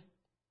something,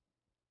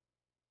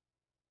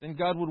 then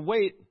God would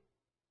wait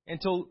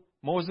until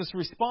Moses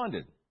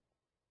responded.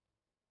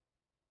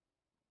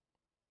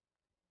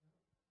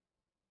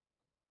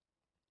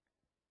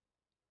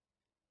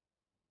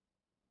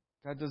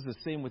 God does the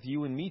same with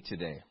you and me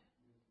today.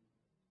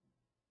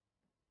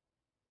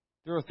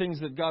 There are things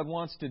that God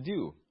wants to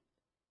do,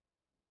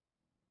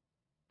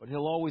 but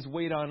he'll always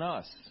wait on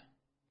us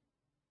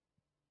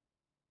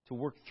to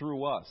work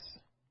through us.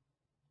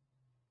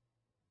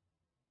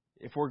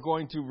 If we're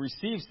going to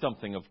receive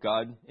something of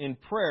God in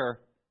prayer,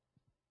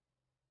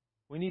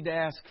 we need to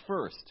ask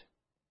first.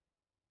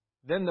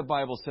 Then the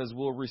Bible says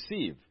we'll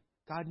receive.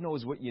 God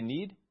knows what you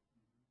need.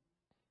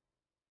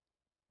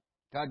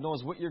 God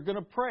knows what you're going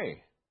to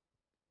pray.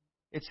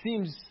 It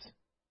seems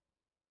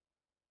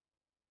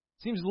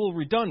a little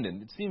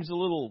redundant. It seems a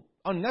little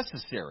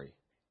unnecessary.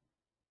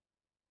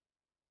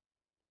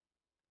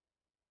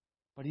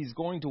 But he's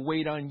going to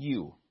wait on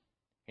you,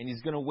 and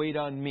he's going to wait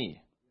on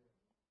me.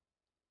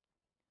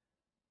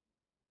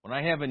 When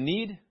I have a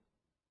need,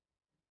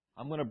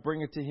 I'm going to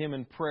bring it to him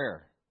in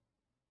prayer.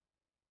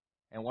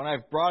 And when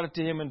I've brought it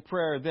to him in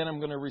prayer, then I'm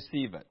going to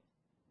receive it.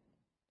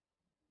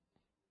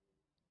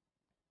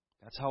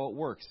 That's how it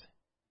works.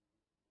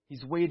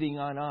 He's waiting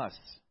on us.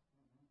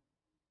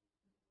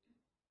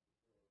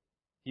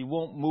 He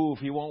won't move,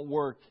 he won't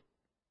work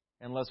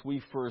unless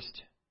we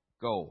first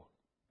go.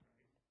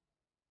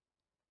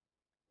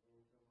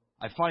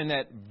 I find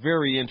that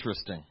very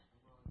interesting,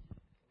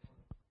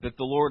 that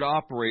the Lord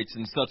operates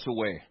in such a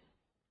way.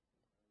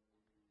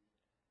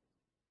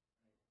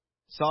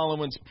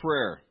 Solomon's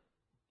prayer.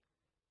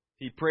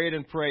 He prayed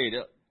and prayed.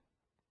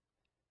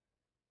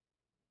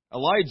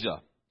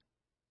 Elijah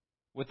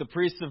with the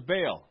priests of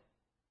Baal.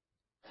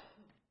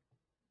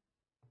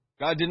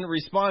 God didn't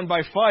respond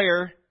by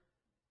fire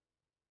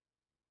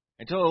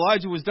until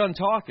Elijah was done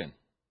talking.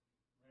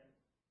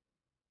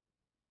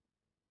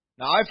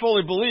 Now, I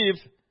fully believe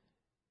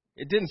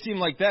it didn't seem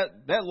like that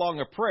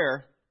long a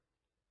prayer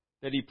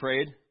that he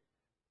prayed.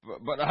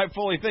 But I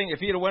fully think if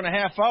he'd have went a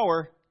half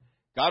hour,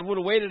 God would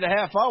have waited a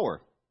half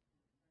hour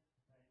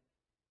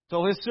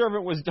till his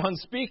servant was done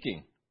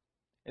speaking.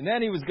 And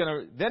then he was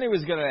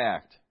gonna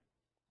act.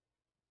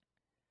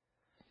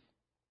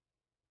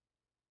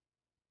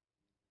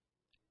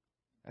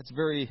 That's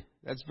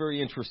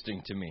very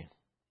interesting to me.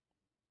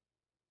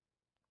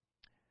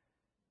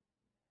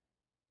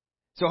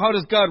 So how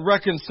does God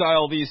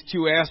reconcile these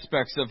two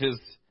aspects of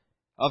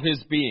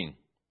His being?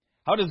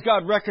 How does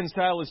God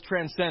reconcile His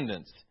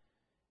transcendence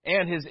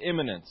and His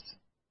immanence?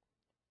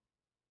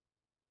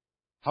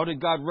 How did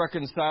God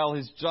reconcile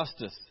His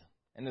justice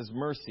and His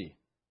mercy?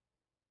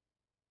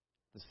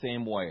 The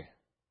same way,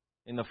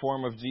 in the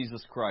form of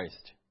Jesus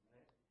Christ.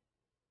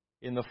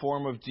 In the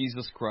form of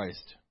Jesus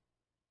Christ.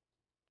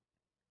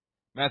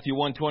 Matthew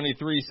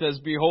 1:23 says,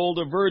 "Behold,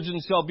 a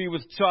virgin shall be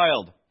with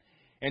child,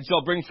 and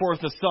shall bring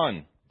forth a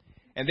son,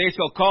 and they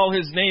shall call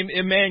his name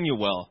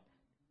Emmanuel,"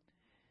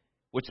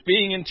 which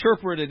being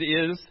interpreted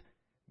is,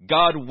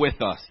 God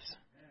with us.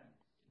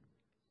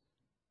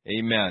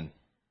 Amen.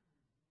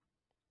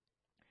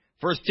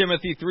 1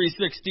 Timothy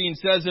 3:16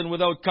 says, "And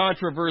without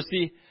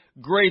controversy,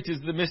 great is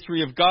the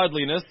mystery of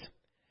godliness.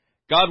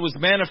 God was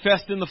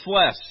manifest in the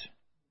flesh."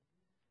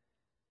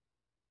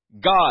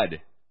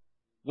 God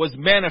was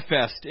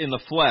manifest in the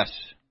flesh,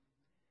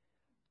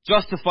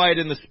 justified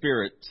in the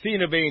Spirit,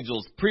 seen of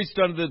angels, preached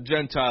unto the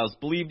Gentiles,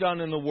 believed on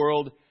in the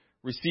world,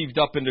 received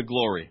up into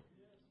glory.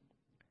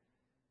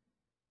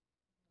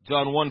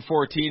 John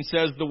 1:14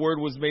 says, "The Word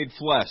was made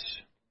flesh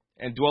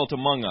and dwelt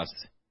among us.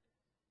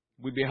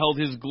 We beheld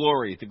His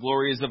glory. The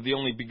glory is of the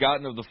only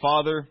begotten of the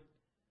Father,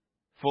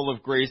 full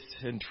of grace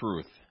and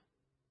truth."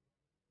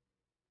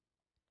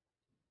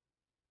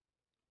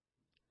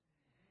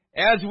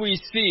 As we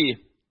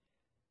see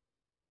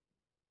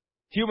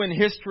human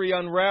history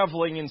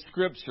unraveling in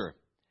Scripture,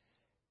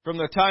 from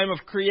the time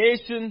of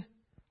creation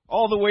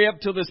all the way up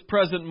to this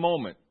present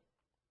moment,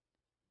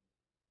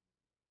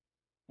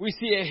 we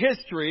see a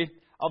history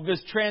of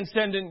this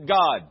transcendent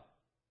God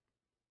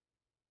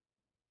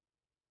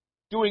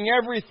doing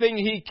everything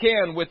He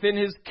can within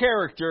His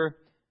character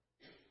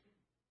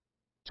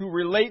to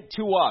relate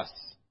to us,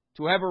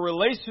 to have a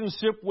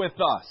relationship with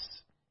us.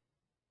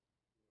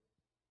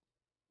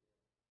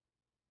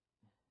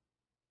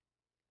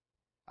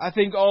 I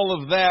think all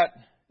of that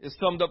is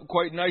summed up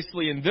quite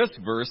nicely in this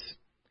verse,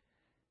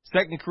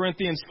 2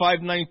 Corinthians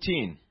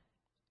 5:19.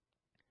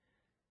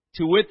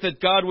 "To wit,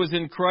 that God was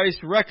in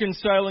Christ,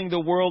 reconciling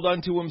the world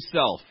unto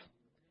Himself,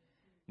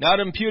 not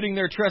imputing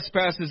their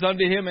trespasses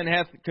unto Him, and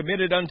hath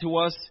committed unto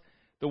us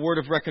the word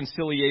of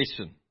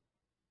reconciliation."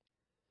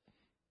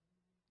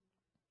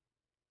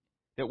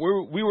 That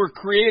we were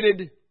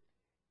created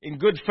in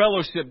good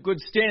fellowship, good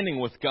standing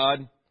with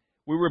God.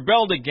 We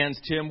rebelled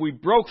against Him. We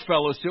broke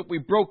fellowship. We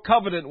broke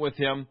covenant with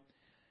Him.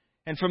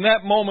 And from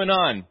that moment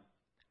on,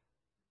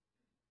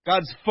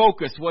 God's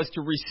focus was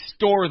to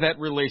restore that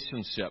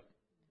relationship.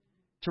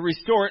 To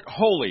restore it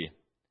wholly.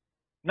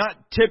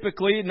 Not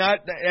typically, not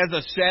as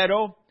a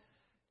shadow,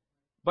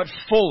 but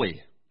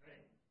fully.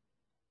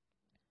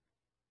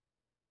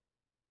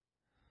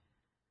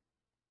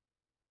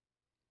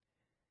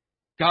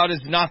 God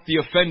is not the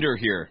offender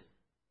here.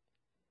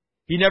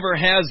 He never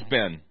has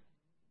been.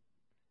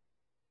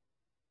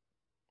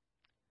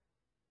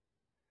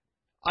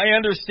 I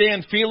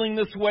understand feeling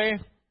this way.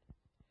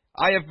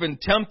 I have been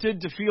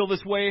tempted to feel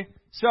this way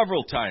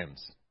several times.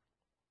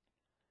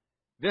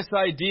 This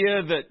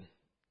idea that,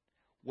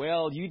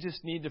 well, you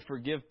just need to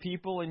forgive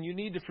people and you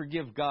need to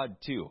forgive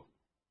God too.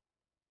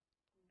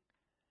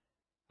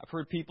 I've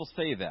heard people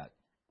say that.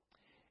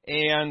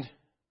 And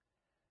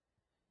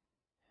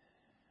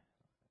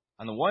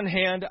on the one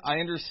hand,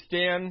 I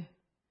understand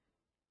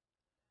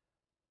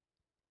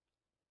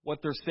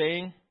what they're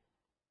saying.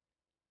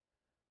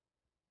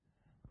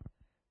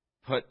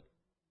 But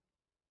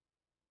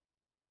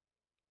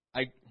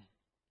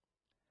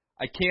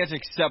I can't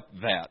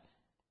accept that.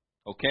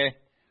 Okay?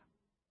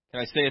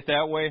 Can I say it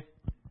that way?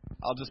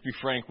 I'll just be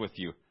frank with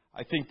you.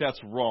 I think that's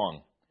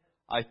wrong.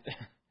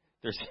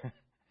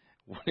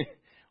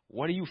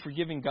 What are you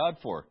forgiving God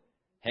for?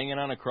 Hanging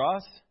on a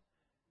cross?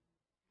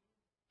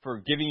 For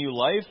giving you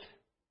life?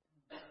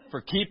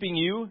 For keeping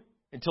you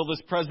until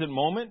this present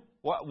moment?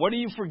 What are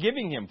you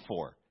forgiving Him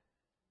for?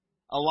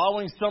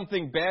 Allowing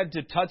something bad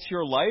to touch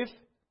your life?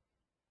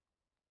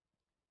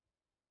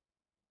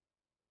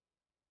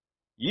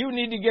 You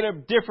need to get a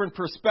different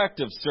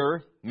perspective,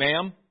 sir,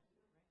 ma'am.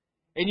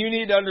 And you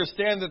need to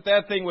understand that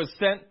that thing was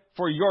sent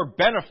for your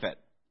benefit.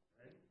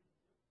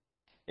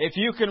 If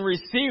you can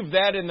receive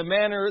that in the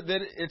manner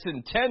that it's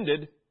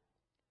intended,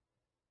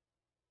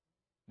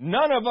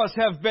 none of us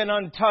have been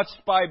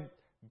untouched by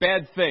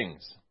bad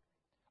things.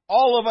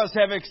 All of us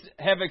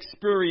have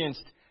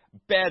experienced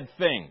bad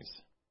things.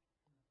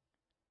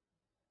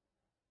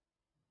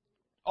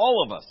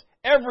 All of us.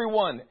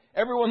 Everyone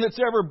that's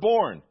ever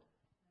born.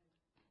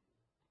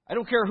 I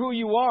don't care who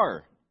you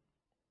are.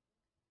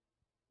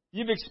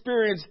 You've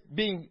experienced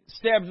being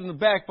stabbed in the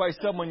back by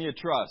someone you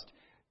trust.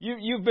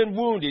 You've been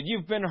wounded.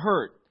 You've been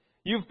hurt.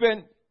 You've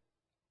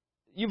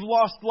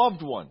lost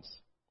loved ones.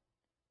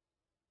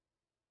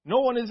 No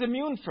one is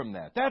immune from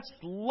that. That's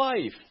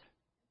life.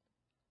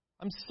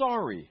 I'm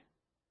sorry.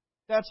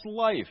 That's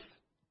life.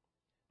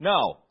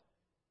 Now,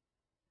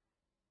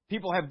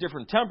 people have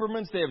different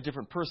temperaments. They have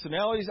different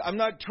personalities. I'm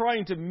not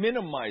trying to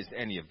minimize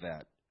any of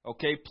that.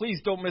 Okay?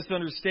 Please don't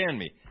misunderstand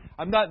me.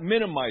 I'm not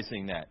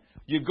minimizing that.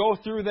 You go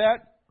through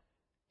that.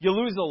 You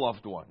lose a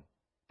loved one.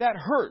 That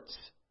hurts.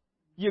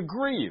 You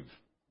grieve.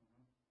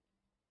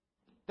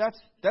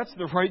 That's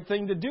the right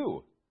thing to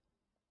do.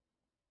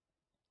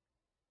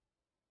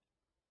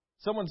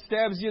 Someone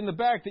stabs you in the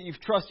back that you've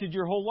trusted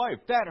your whole life.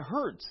 That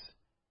hurts.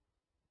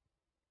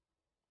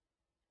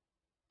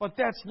 But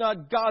that's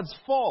not God's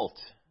fault.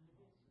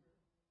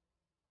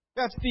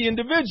 That's the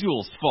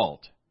individual's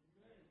fault.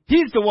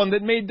 He's the one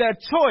that made that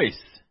choice.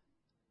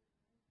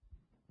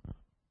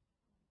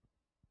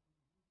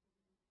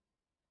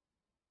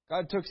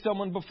 God took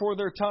someone before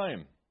their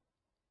time.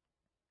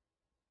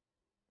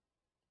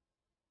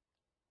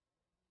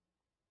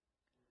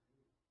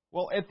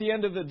 Well, at the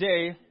end of the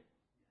day,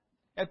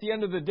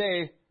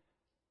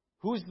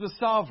 who's the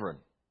sovereign?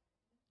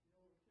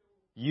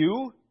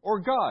 You or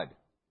God?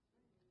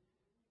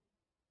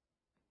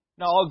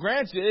 Now, I'll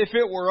grant you, if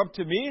it were up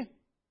to me,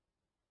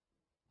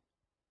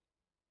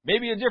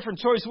 maybe a different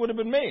choice would have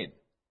been made.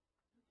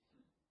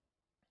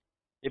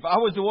 If I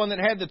was the one that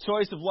had the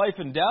choice of life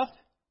and death,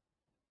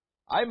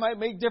 I might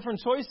make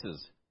different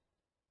choices.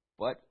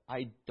 But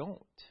I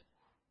don't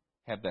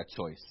have that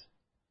choice.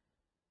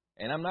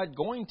 And I'm not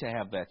going to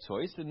have that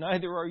choice, and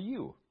neither are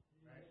you.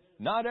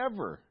 Not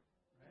ever.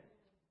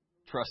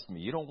 Trust me,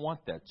 you don't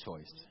want that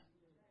choice.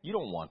 You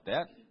don't want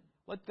that.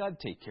 Let God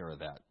take care of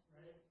that.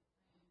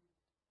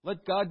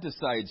 Let God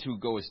decide who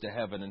goes to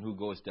heaven and who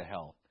goes to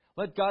hell.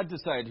 Let God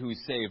decide who's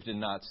saved and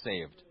not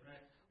saved.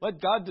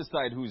 Let God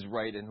decide who's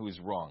right and who's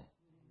wrong.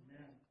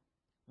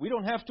 We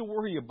don't have to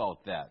worry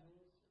about that.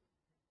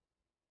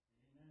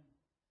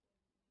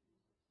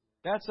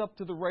 That's up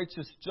to the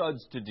righteous judge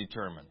to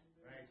determine.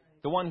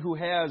 The one who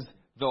has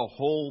the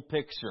whole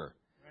picture.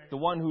 The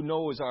one who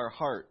knows our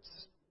hearts.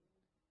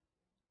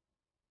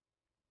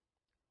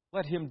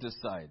 Let Him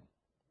decide.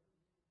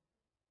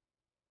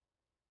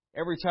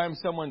 Every time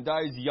someone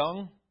dies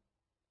young,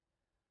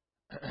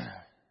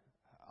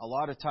 a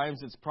lot of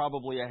times it's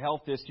probably a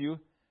health issue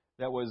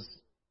that was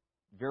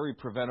very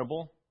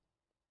preventable.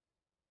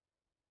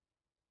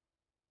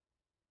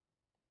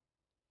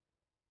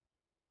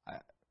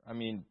 I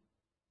mean,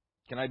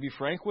 can I be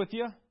frank with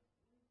you?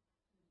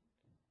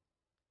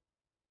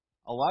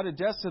 A lot of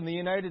deaths in the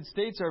United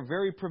States are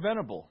very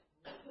preventable.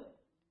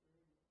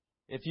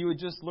 If you would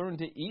just learn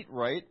to eat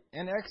right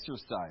and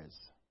exercise.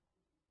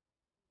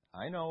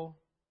 I know.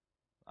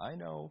 I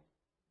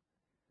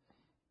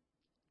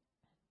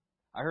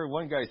heard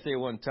one guy say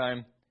one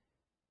time,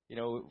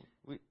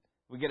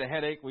 we get a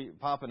headache, we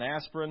pop an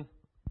aspirin.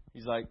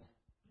 He's like,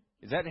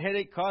 is that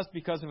headache caused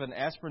because of an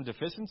aspirin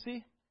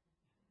deficiency?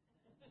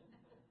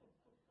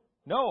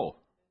 No,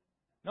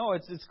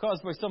 it's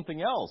caused by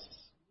something else.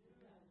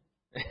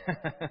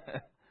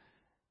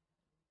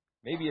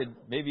 maybe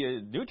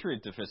a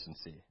nutrient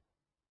deficiency.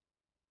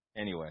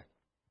 Anyway,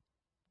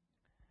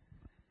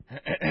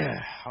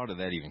 how did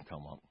that even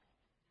come up?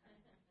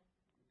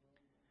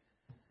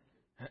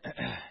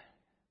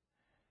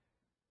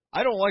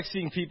 I don't like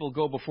seeing people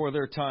go before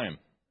their time.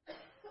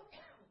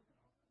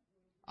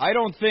 I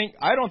don't think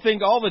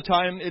all the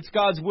time it's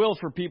God's will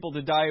for people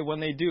to die when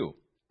they do.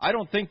 I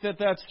don't think that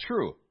that's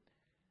true.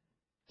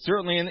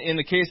 Certainly in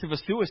the case of a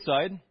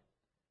suicide,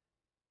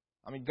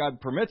 I mean, God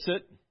permits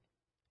it,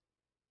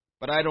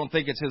 but I don't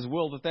think it's His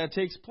will that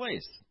takes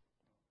place.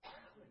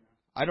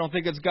 I don't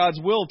think it's God's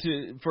will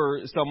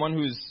for someone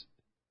who's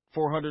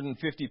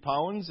 450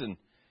 pounds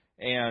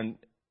and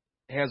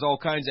has all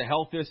kinds of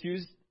health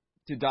issues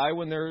to die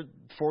when they're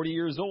 40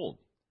 years old.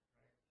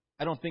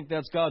 I don't think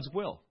that's God's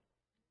will.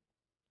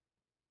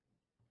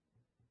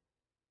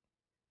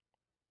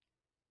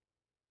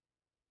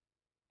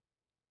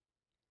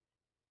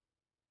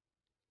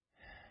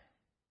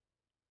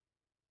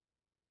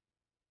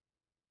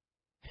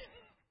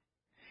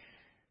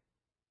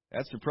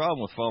 That's the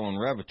problem with following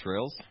rabbit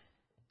trails.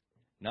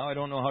 Now I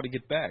don't know how to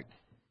get back.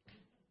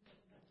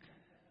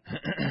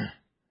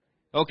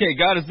 Okay,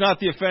 God is not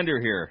the offender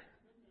here.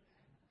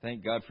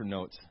 Thank God for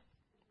notes.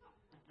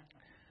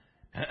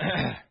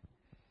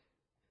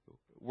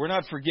 We're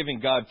not forgiving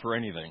God for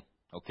anything,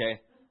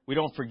 okay? We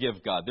don't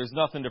forgive God. There's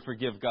nothing to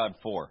forgive God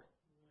for,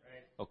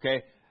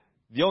 okay?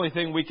 The only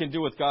thing we can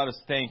do with God is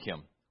thank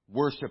Him,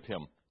 worship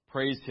Him,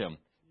 praise Him,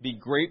 be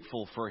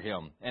grateful for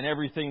Him and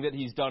everything that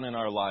He's done in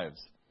our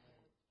lives.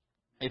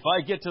 If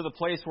I get to the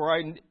place where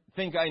I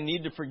think I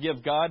need to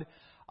forgive God,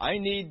 I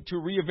need to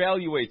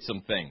reevaluate some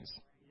things.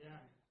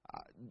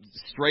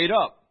 Straight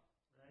up.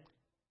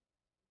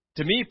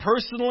 To me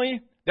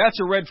personally, that's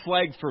a red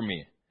flag for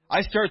me.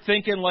 I start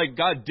thinking like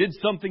God did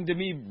something to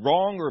me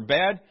wrong or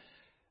bad.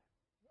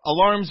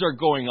 Alarms are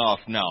going off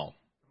now.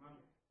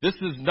 This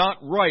is not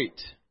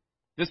right.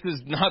 This is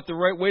not the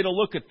right way to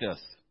look at this.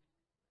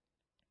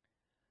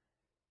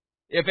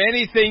 If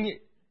anything,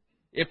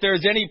 if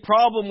there's any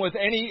problem with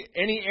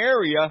any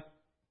area,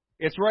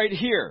 it's right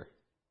here.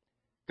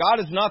 God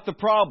is not the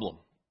problem.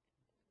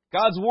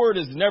 God's Word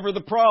is never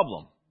the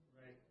problem.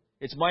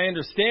 It's my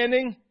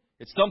understanding.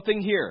 It's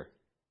something here.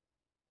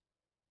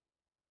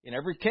 In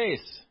every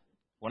case,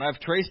 when I've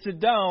traced it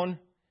down,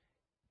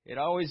 it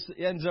always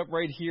ends up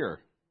right here.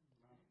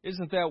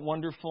 Isn't that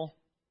wonderful?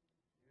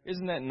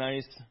 Isn't that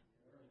nice?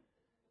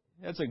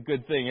 That's a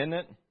good thing, isn't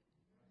it?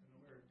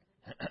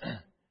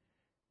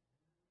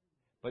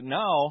 But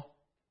now,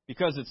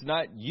 because it's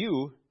not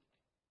you,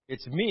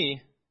 it's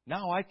me,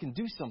 now I can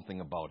do something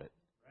about it.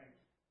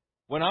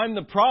 When I'm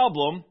the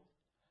problem,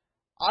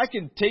 I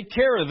can take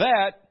care of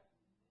that.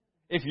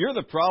 If you're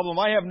the problem,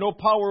 I have no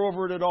power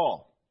over it at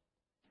all.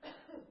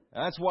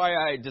 That's why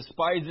I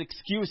despise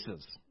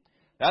excuses.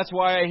 That's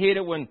why I hate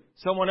it when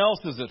someone else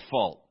is at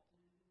fault.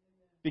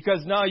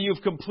 Because now you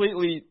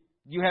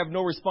have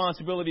no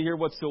responsibility here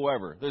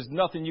whatsoever. There's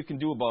nothing you can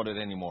do about it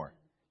anymore.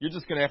 You're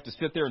just going to have to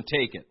sit there and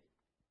take it.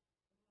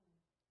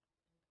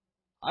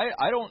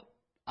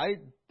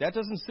 That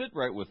doesn't sit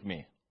right with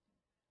me.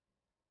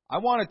 I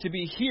want it to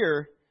be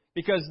here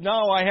because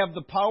now I have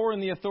the power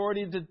and the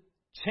authority to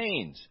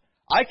change.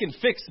 I can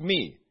fix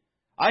me.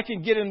 I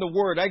can get in the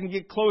Word. I can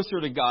get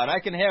closer to God. I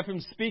can have Him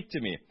speak to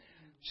me.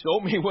 Show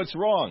me what's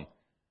wrong.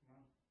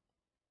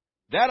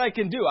 That I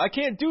can do. I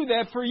can't do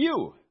that for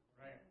you.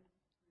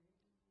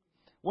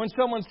 When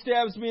someone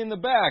stabs me in the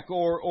back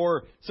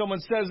or someone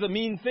says a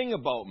mean thing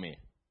about me,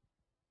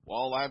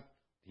 well,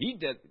 he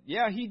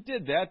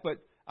did that, but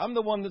I'm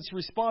the one that's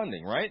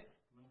responding, right?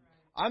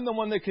 I'm the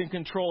one that can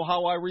control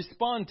how I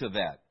respond to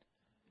that.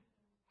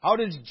 How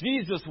does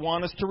Jesus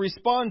want us to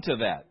respond to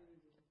that?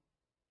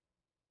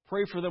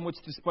 Pray for them which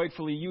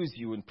despitefully use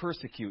you and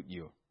persecute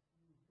you.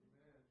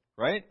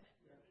 Right?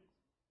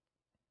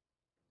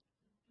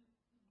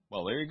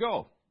 Well, there you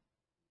go.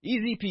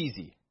 Easy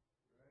peasy.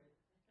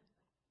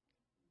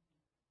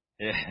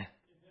 Yeah.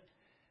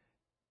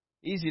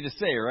 Easy to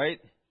say, right?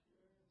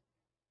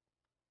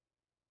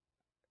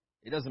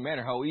 It doesn't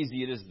matter how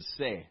easy it is to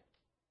say.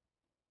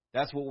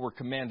 That's what we're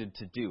commanded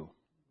to do.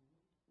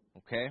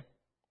 Okay?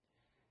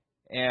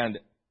 And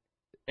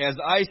as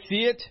I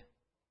see it,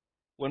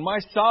 when my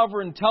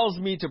sovereign tells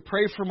me to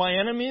pray for my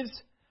enemies,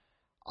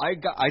 I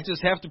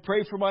just have to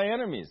pray for my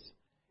enemies.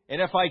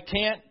 And if I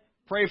can't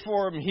pray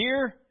for them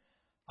here,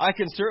 I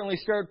can certainly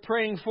start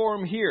praying for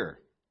them here.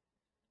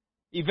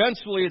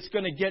 Eventually, it's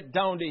going to get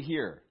down to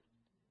here.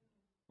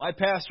 My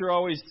pastor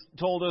always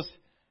told us,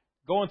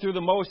 going through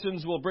the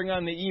motions will bring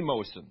on the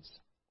emotions.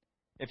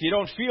 If you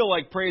don't feel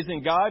like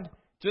praising God,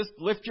 just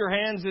lift your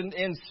hands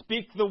and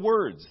speak the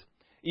words.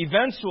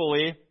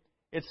 Eventually,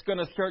 it's going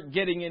to start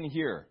getting in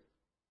here.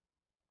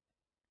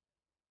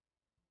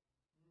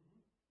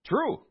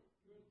 True.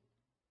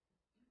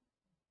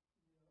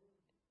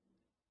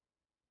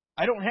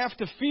 I don't have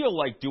to feel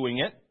like doing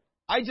it.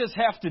 I just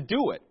have to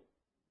do it.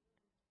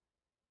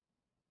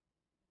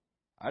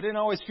 I didn't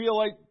always feel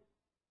like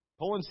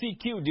pulling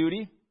CQ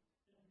duty,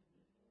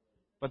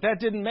 but that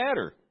didn't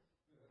matter.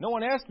 No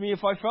one asked me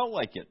if I felt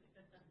like it.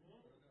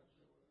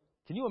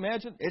 Can you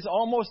imagine? It's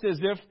almost as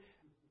if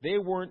they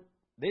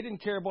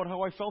didn't care about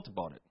how I felt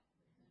about it.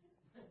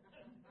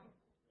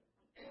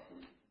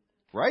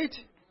 Right?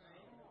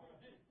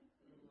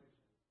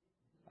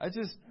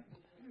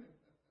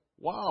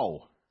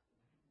 Wow.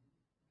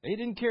 They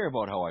didn't care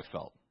about how I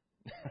felt.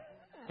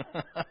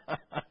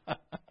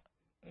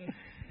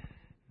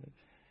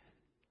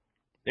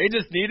 They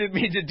just needed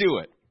me to do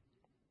it.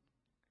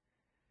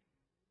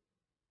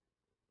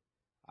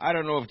 I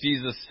don't know if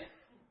Jesus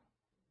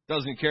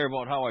doesn't care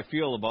about how I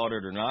feel about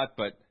it or not,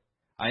 but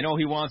I know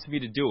He wants me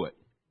to do it.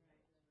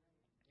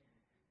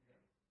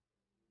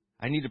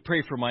 I need to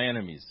pray for my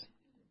enemies.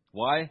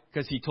 Why?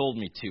 Because He told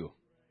me to.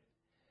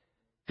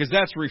 Because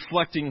that's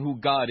reflecting who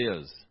God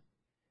is.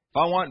 If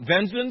I want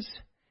vengeance,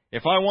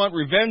 if I want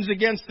revenge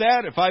against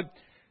that,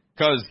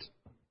 because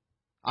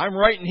I'm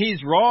right and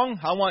He's wrong,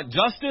 I want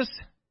justice.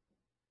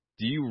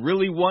 Do you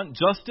really want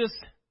justice?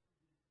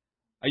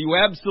 Are you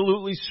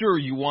absolutely sure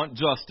you want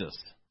justice?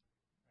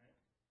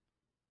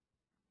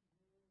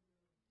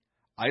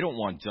 I don't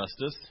want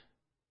justice.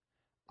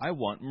 I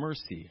want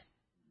mercy.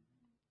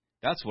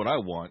 That's what I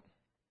want.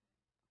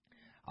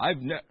 I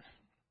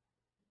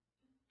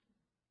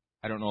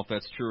don't know if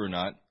that's true or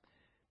not.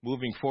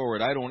 Moving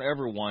forward, I don't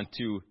ever want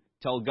to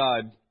tell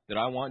God that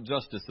I want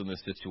justice in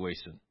this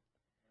situation.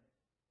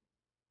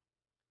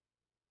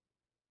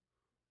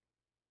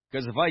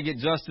 Because if I get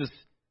justice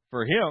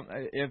for Him,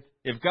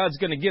 if God's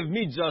going to give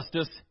me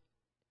justice,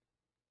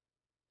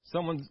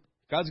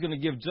 God's going to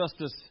give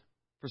justice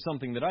for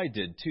something that I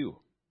did too.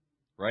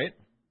 Right?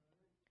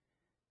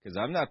 Because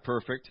I'm not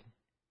perfect,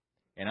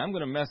 and I'm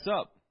going to mess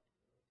up.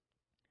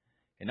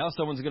 And now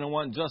someone's going to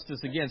want justice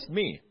against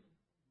me.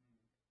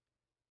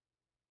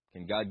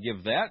 Can God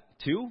give that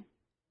too?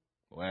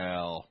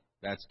 Well,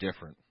 that's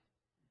different.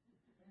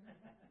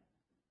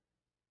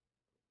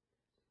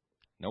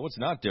 No, it's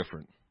not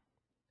different.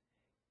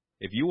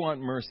 If you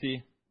want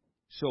mercy,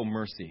 show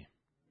mercy.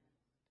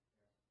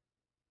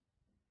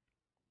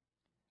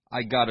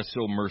 I got to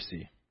show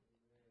mercy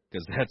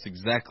because that's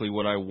exactly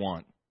what I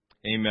want.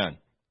 Amen.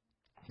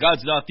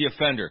 God's not the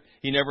offender.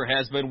 He never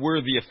has been.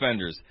 We're the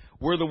offenders.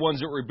 We're the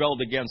ones that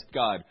rebelled against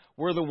God.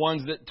 We're the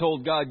ones that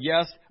told God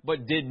yes,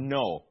 but did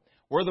no.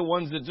 We're the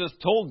ones that just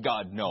told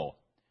God no.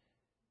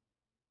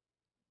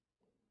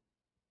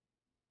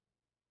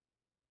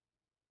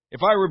 If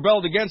I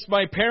rebelled against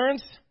my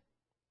parents,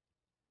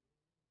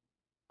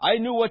 I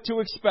knew what to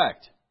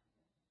expect.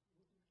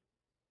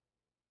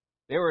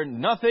 They were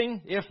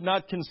nothing if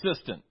not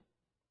consistent.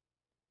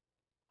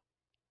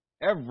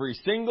 Every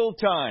single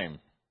time,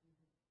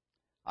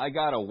 I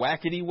got a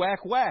whackety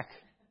whack whack.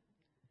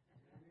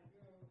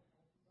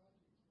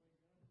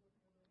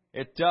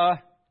 It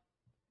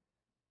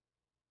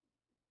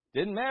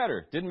didn't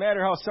matter. Didn't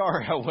matter how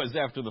sorry I was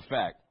after the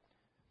fact.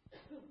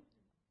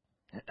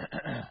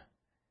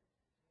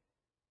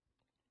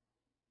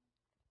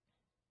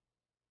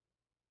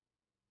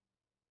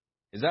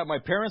 Is that my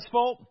parents'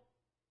 fault?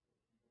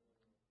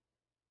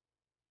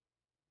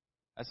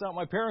 That's not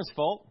my parents'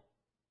 fault.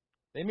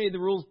 They made the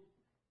rules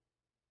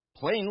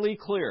plainly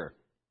clear.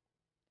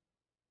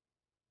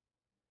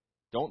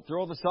 Don't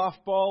throw the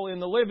softball in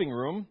the living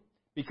room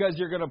because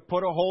you're going to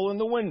put a hole in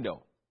the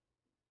window.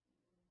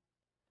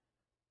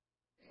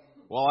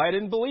 Well, I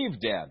didn't believe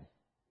Dad.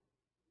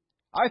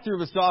 I threw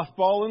the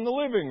softball in the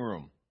living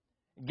room.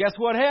 Guess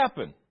what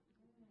happened?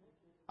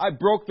 I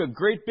broke the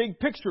great big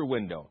picture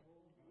window.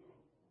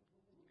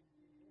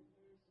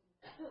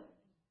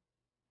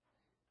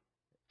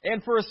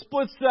 And for a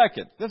split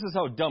second, this is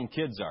how dumb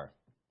kids are.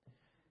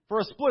 For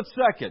a split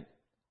second,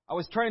 I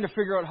was trying to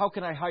figure out how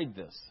can I hide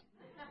this.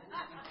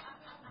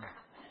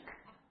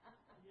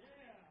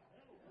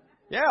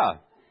 Yeah.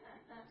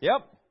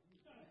 Yep.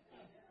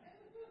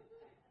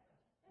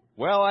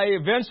 Well, I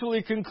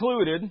eventually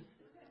concluded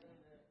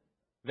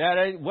that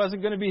it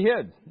wasn't going to be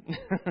hid.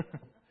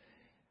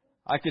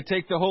 I could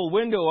take the whole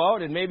window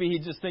out and maybe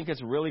he'd just think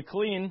it's really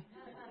clean.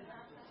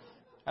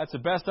 That's the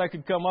best I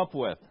could come up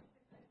with.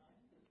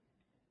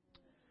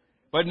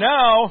 But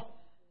now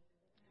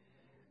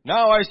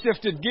I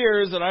shifted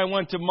gears and I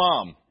went to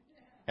Mom.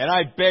 And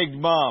I begged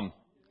Mom,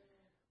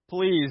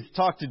 please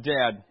talk to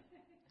Dad.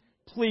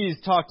 Please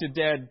talk to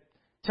Dad.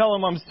 Tell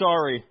him I'm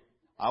sorry.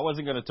 I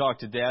wasn't going to talk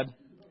to Dad.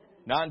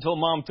 Not until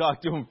Mom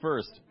talked to him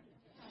first.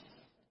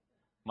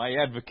 My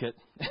advocate.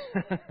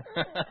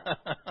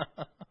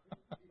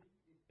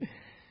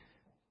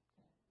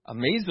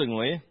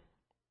 Amazingly,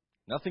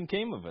 nothing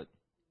came of it.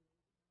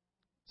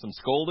 Some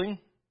scolding,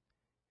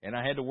 and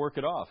I had to work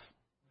it off.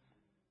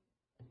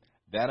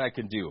 That I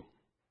can do.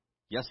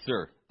 Yes,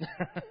 sir.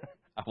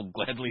 I will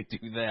gladly do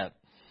that.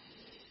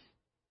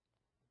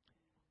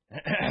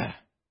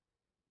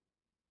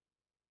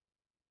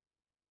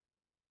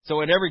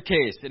 So in every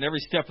case, in every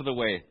step of the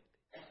way,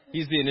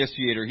 He's the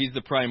initiator. He's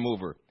the prime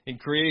mover. In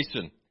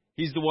creation,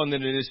 He's the one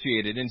that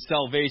initiated. In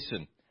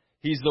salvation,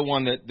 He's the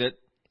one that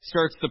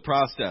starts the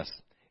process.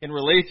 In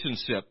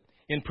relationship,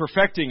 in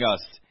perfecting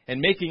us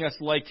and making us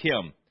like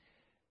Him,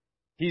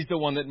 He's the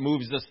one that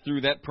moves us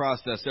through that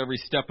process every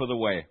step of the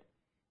way.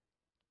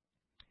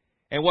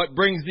 And what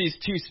brings these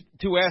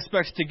two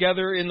aspects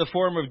together in the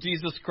form of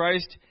Jesus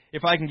Christ,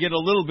 if I can get a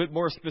little bit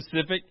more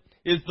specific,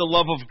 is the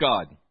love of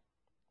God.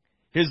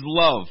 His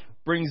love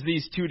brings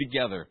these two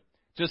together.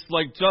 Just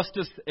like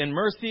justice and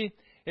mercy,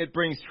 it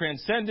brings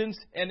transcendence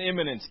and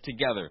immanence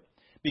together.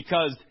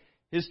 Because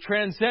His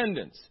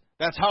transcendence,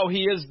 that's how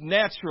He is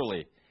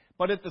naturally.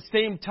 But at the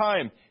same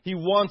time, He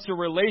wants a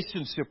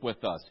relationship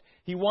with us.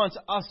 He wants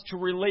us to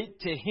relate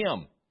to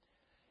Him.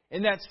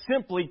 And that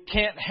simply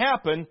can't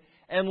happen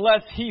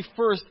unless He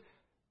first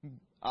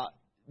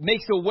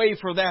makes a way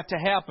for that to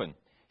happen.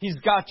 He's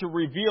got to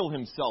reveal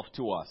Himself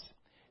to us.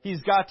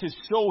 He's got to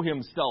show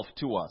Himself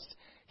to us.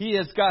 He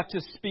has got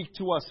to speak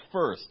to us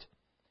first.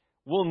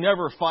 We'll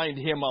never find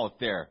Him out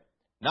there.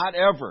 Not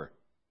ever.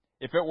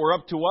 If it were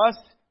up to us,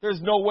 there's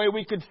no way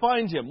we could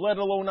find Him, let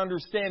alone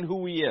understand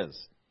who He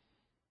is.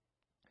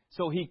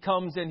 So He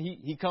comes and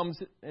He comes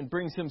and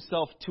brings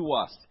Himself to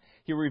us.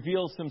 He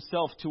reveals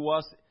Himself to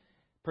us,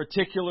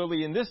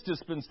 particularly in this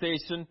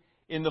dispensation,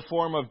 in the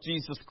form of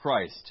Jesus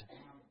Christ.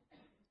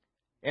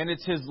 And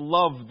it's His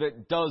love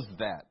that does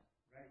that.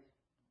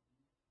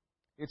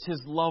 It's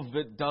His love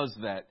that does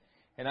that.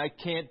 And I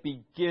can't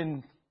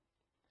begin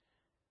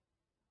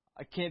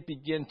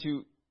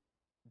to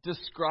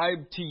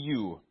describe to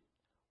you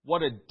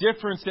what a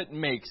difference it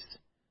makes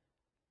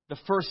the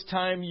first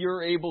time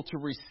you're able to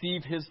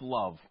receive His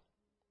love.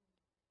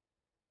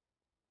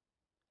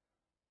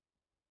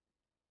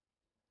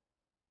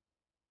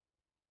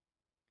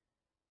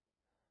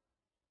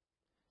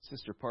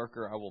 Sister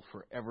Parker, I will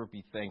forever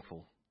be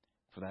thankful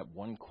for that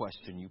one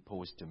question you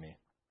posed to me.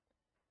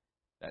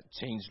 That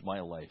changed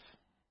my life.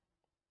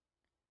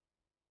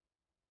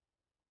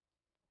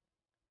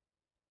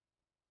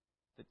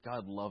 That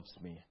God loves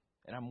me,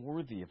 and I'm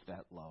worthy of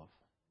that love.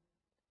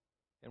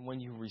 And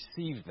when you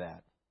receive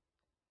that,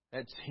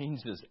 that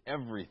changes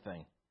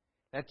everything.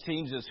 That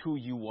changes who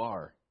you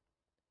are.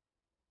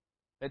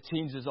 That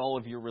changes all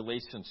of your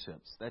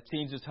relationships. That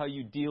changes how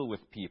you deal with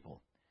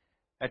people.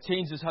 That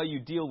changes how you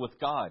deal with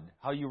God,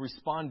 how you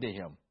respond to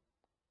Him.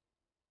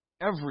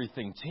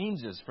 Everything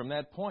changes from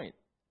that point.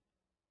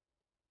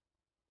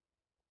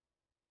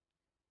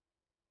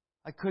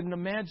 I couldn't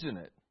imagine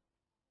it.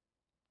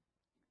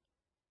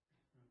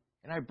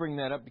 And I bring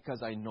that up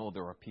because I know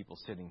there are people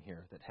sitting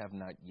here that have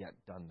not yet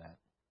done that.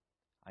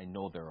 I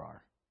know there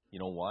are. You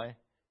know why?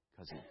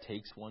 Because it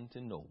takes one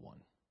to know one.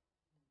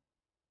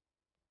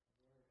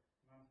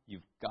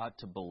 You've got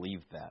to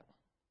believe that.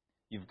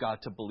 You've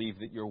got to believe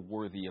that you're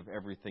worthy of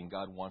everything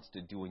God wants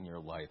to do in your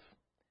life.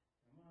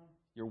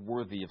 You're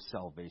worthy of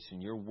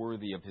salvation. You're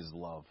worthy of His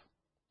love.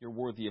 You're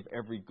worthy of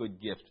every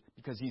good gift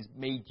because He's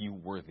made you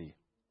worthy.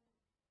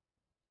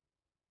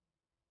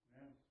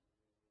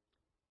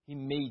 He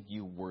made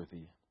you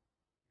worthy.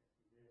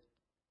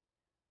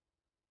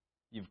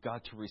 You've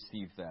got to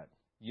receive that.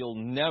 You'll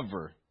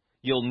never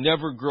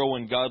grow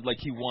in God like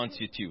He wants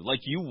you to,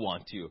 like you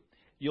want to.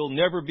 You'll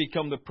never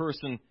become the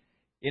person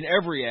in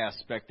every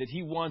aspect that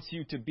He wants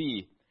you to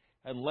be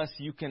unless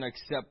you can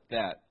accept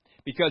that.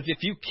 Because if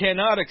you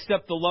cannot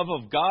accept the love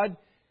of God,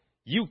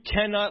 you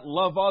cannot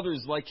love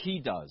others like He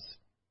does.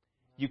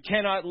 You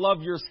cannot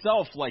love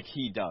yourself like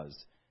He does.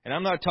 And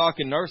I'm not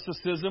talking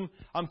narcissism.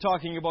 I'm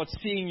talking about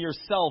seeing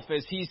yourself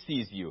as He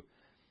sees you.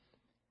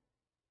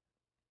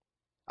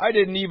 I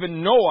didn't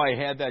even know I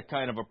had that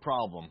kind of a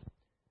problem.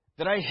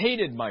 That I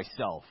hated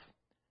myself.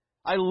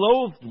 I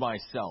loathed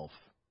myself.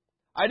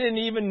 I didn't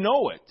even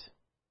know it.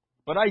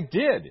 But I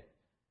did.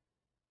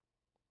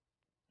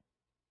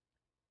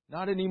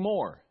 Not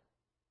anymore.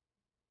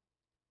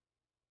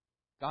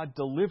 God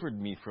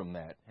delivered me from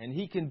that. And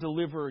He can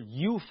deliver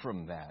you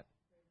from that.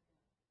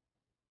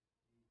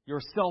 Your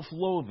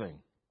self-loathing.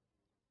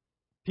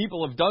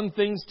 People have done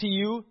things to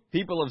you.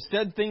 People have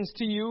said things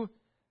to you.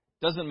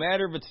 Doesn't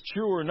matter if it's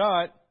true or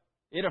not.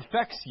 It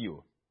affects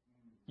you.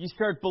 You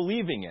start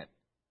believing it.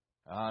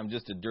 I'm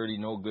just a dirty,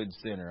 no good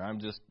sinner.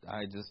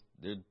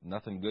 There's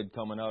nothing good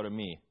coming out of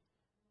me.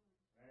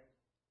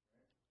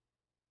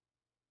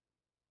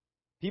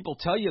 People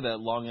tell you that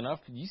long enough,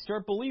 you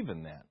start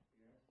believing that.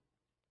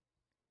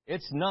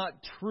 It's not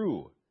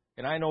true.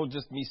 And I know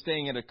just me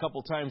saying it a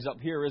couple times up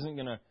here isn't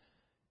going to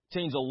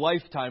change a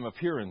lifetime of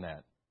hearing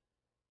that.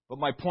 But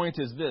my point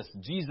is this,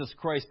 Jesus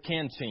Christ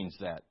can change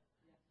that.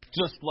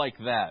 Just like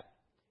that.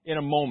 In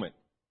a moment.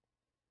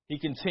 He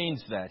can change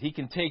that. He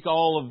can take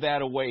all of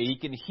that away. He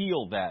can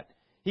heal that.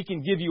 He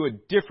can give you a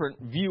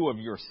different view of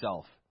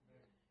yourself.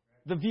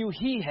 The view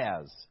He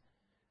has.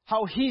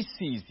 How He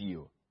sees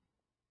you.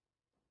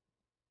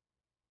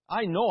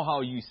 I know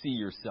how you see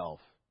yourself.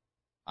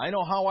 I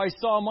know how I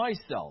saw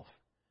myself.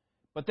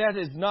 But that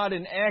is not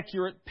an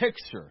accurate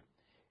picture.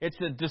 It's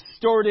a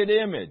distorted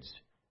image.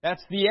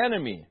 That's the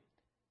enemy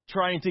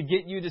trying to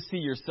get you to see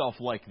yourself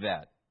like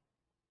that.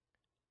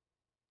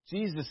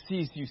 Jesus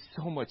sees you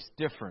so much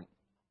different.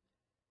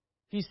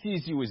 He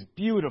sees you as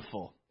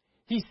beautiful.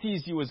 He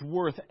sees you as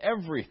worth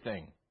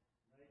everything.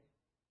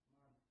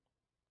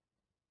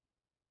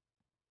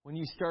 When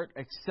you start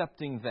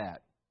accepting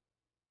that,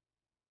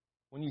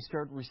 when you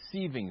start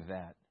receiving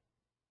that,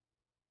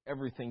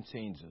 everything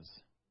changes.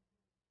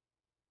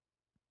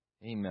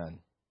 Amen.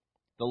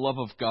 The love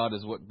of God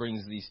is what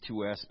brings these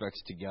two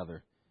aspects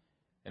together.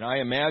 And I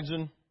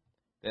imagine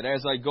that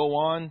as I go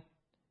on,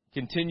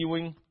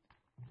 continuing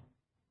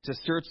to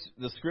search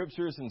the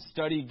Scriptures and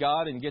study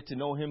God and get to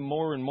know Him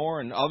more and more,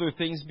 and other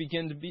things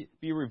begin to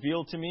be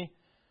revealed to me,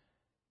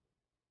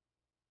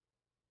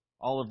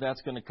 all of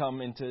that's going to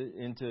come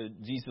into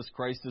Jesus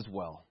Christ as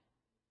well.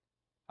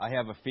 I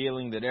have a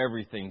feeling that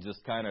everything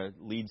just kind of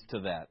leads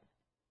to that.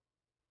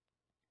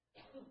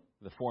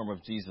 The form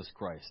of Jesus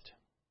Christ.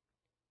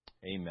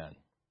 Amen.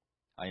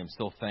 I am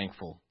so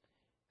thankful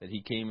that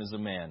He came as a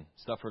man,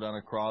 suffered on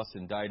a cross,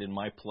 and died in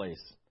my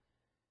place,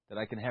 that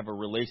I can have a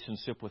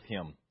relationship with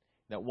Him,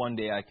 that one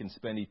day I can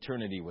spend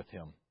eternity with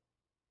Him.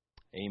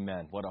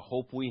 Amen. What a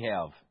hope we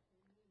have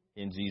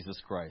in Jesus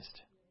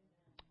Christ.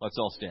 Let's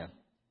all stand.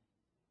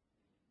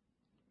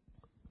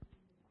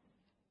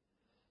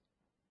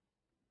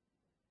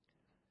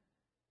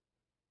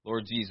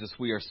 Lord Jesus,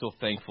 we are so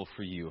thankful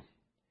for You.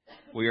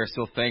 We are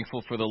so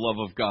thankful for the love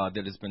of God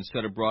that has been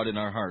shed abroad in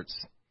our hearts.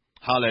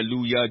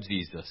 Hallelujah,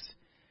 Jesus.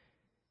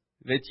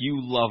 That You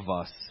love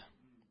us.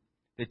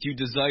 That You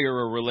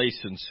desire a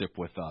relationship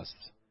with us.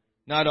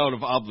 Not out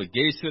of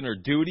obligation or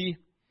duty.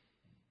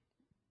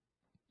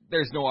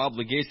 There's no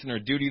obligation or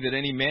duty that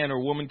any man or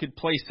woman could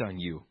place on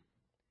You.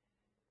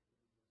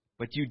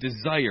 But You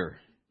desire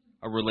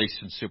a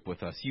relationship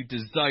with us. You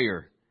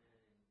desire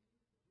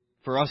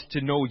for us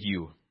to know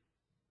You.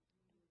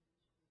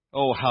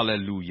 Oh,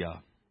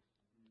 hallelujah.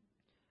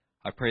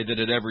 I pray that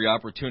at every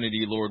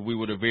opportunity, Lord, we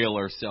would avail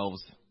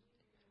ourselves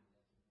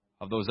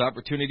of those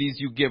opportunities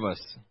You give us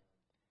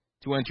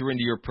to enter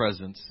into Your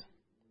presence,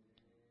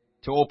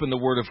 to open the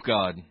Word of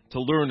God,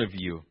 to learn of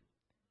You,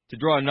 to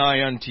draw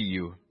nigh unto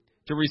You,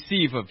 to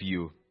receive of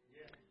You.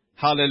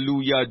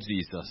 Hallelujah,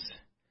 Jesus.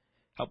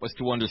 Help us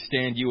to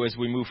understand You as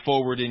we move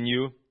forward in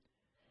You.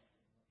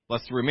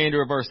 Bless the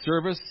remainder of our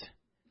service.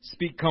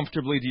 Speak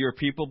comfortably to Your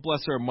people.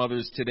 Bless our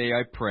mothers today,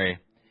 I pray.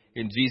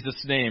 In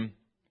Jesus' name,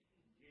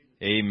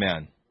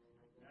 amen.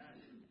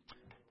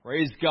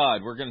 Praise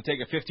God. We're going to take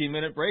a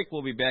 15-minute break.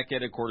 We'll be back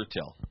at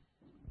 11:45.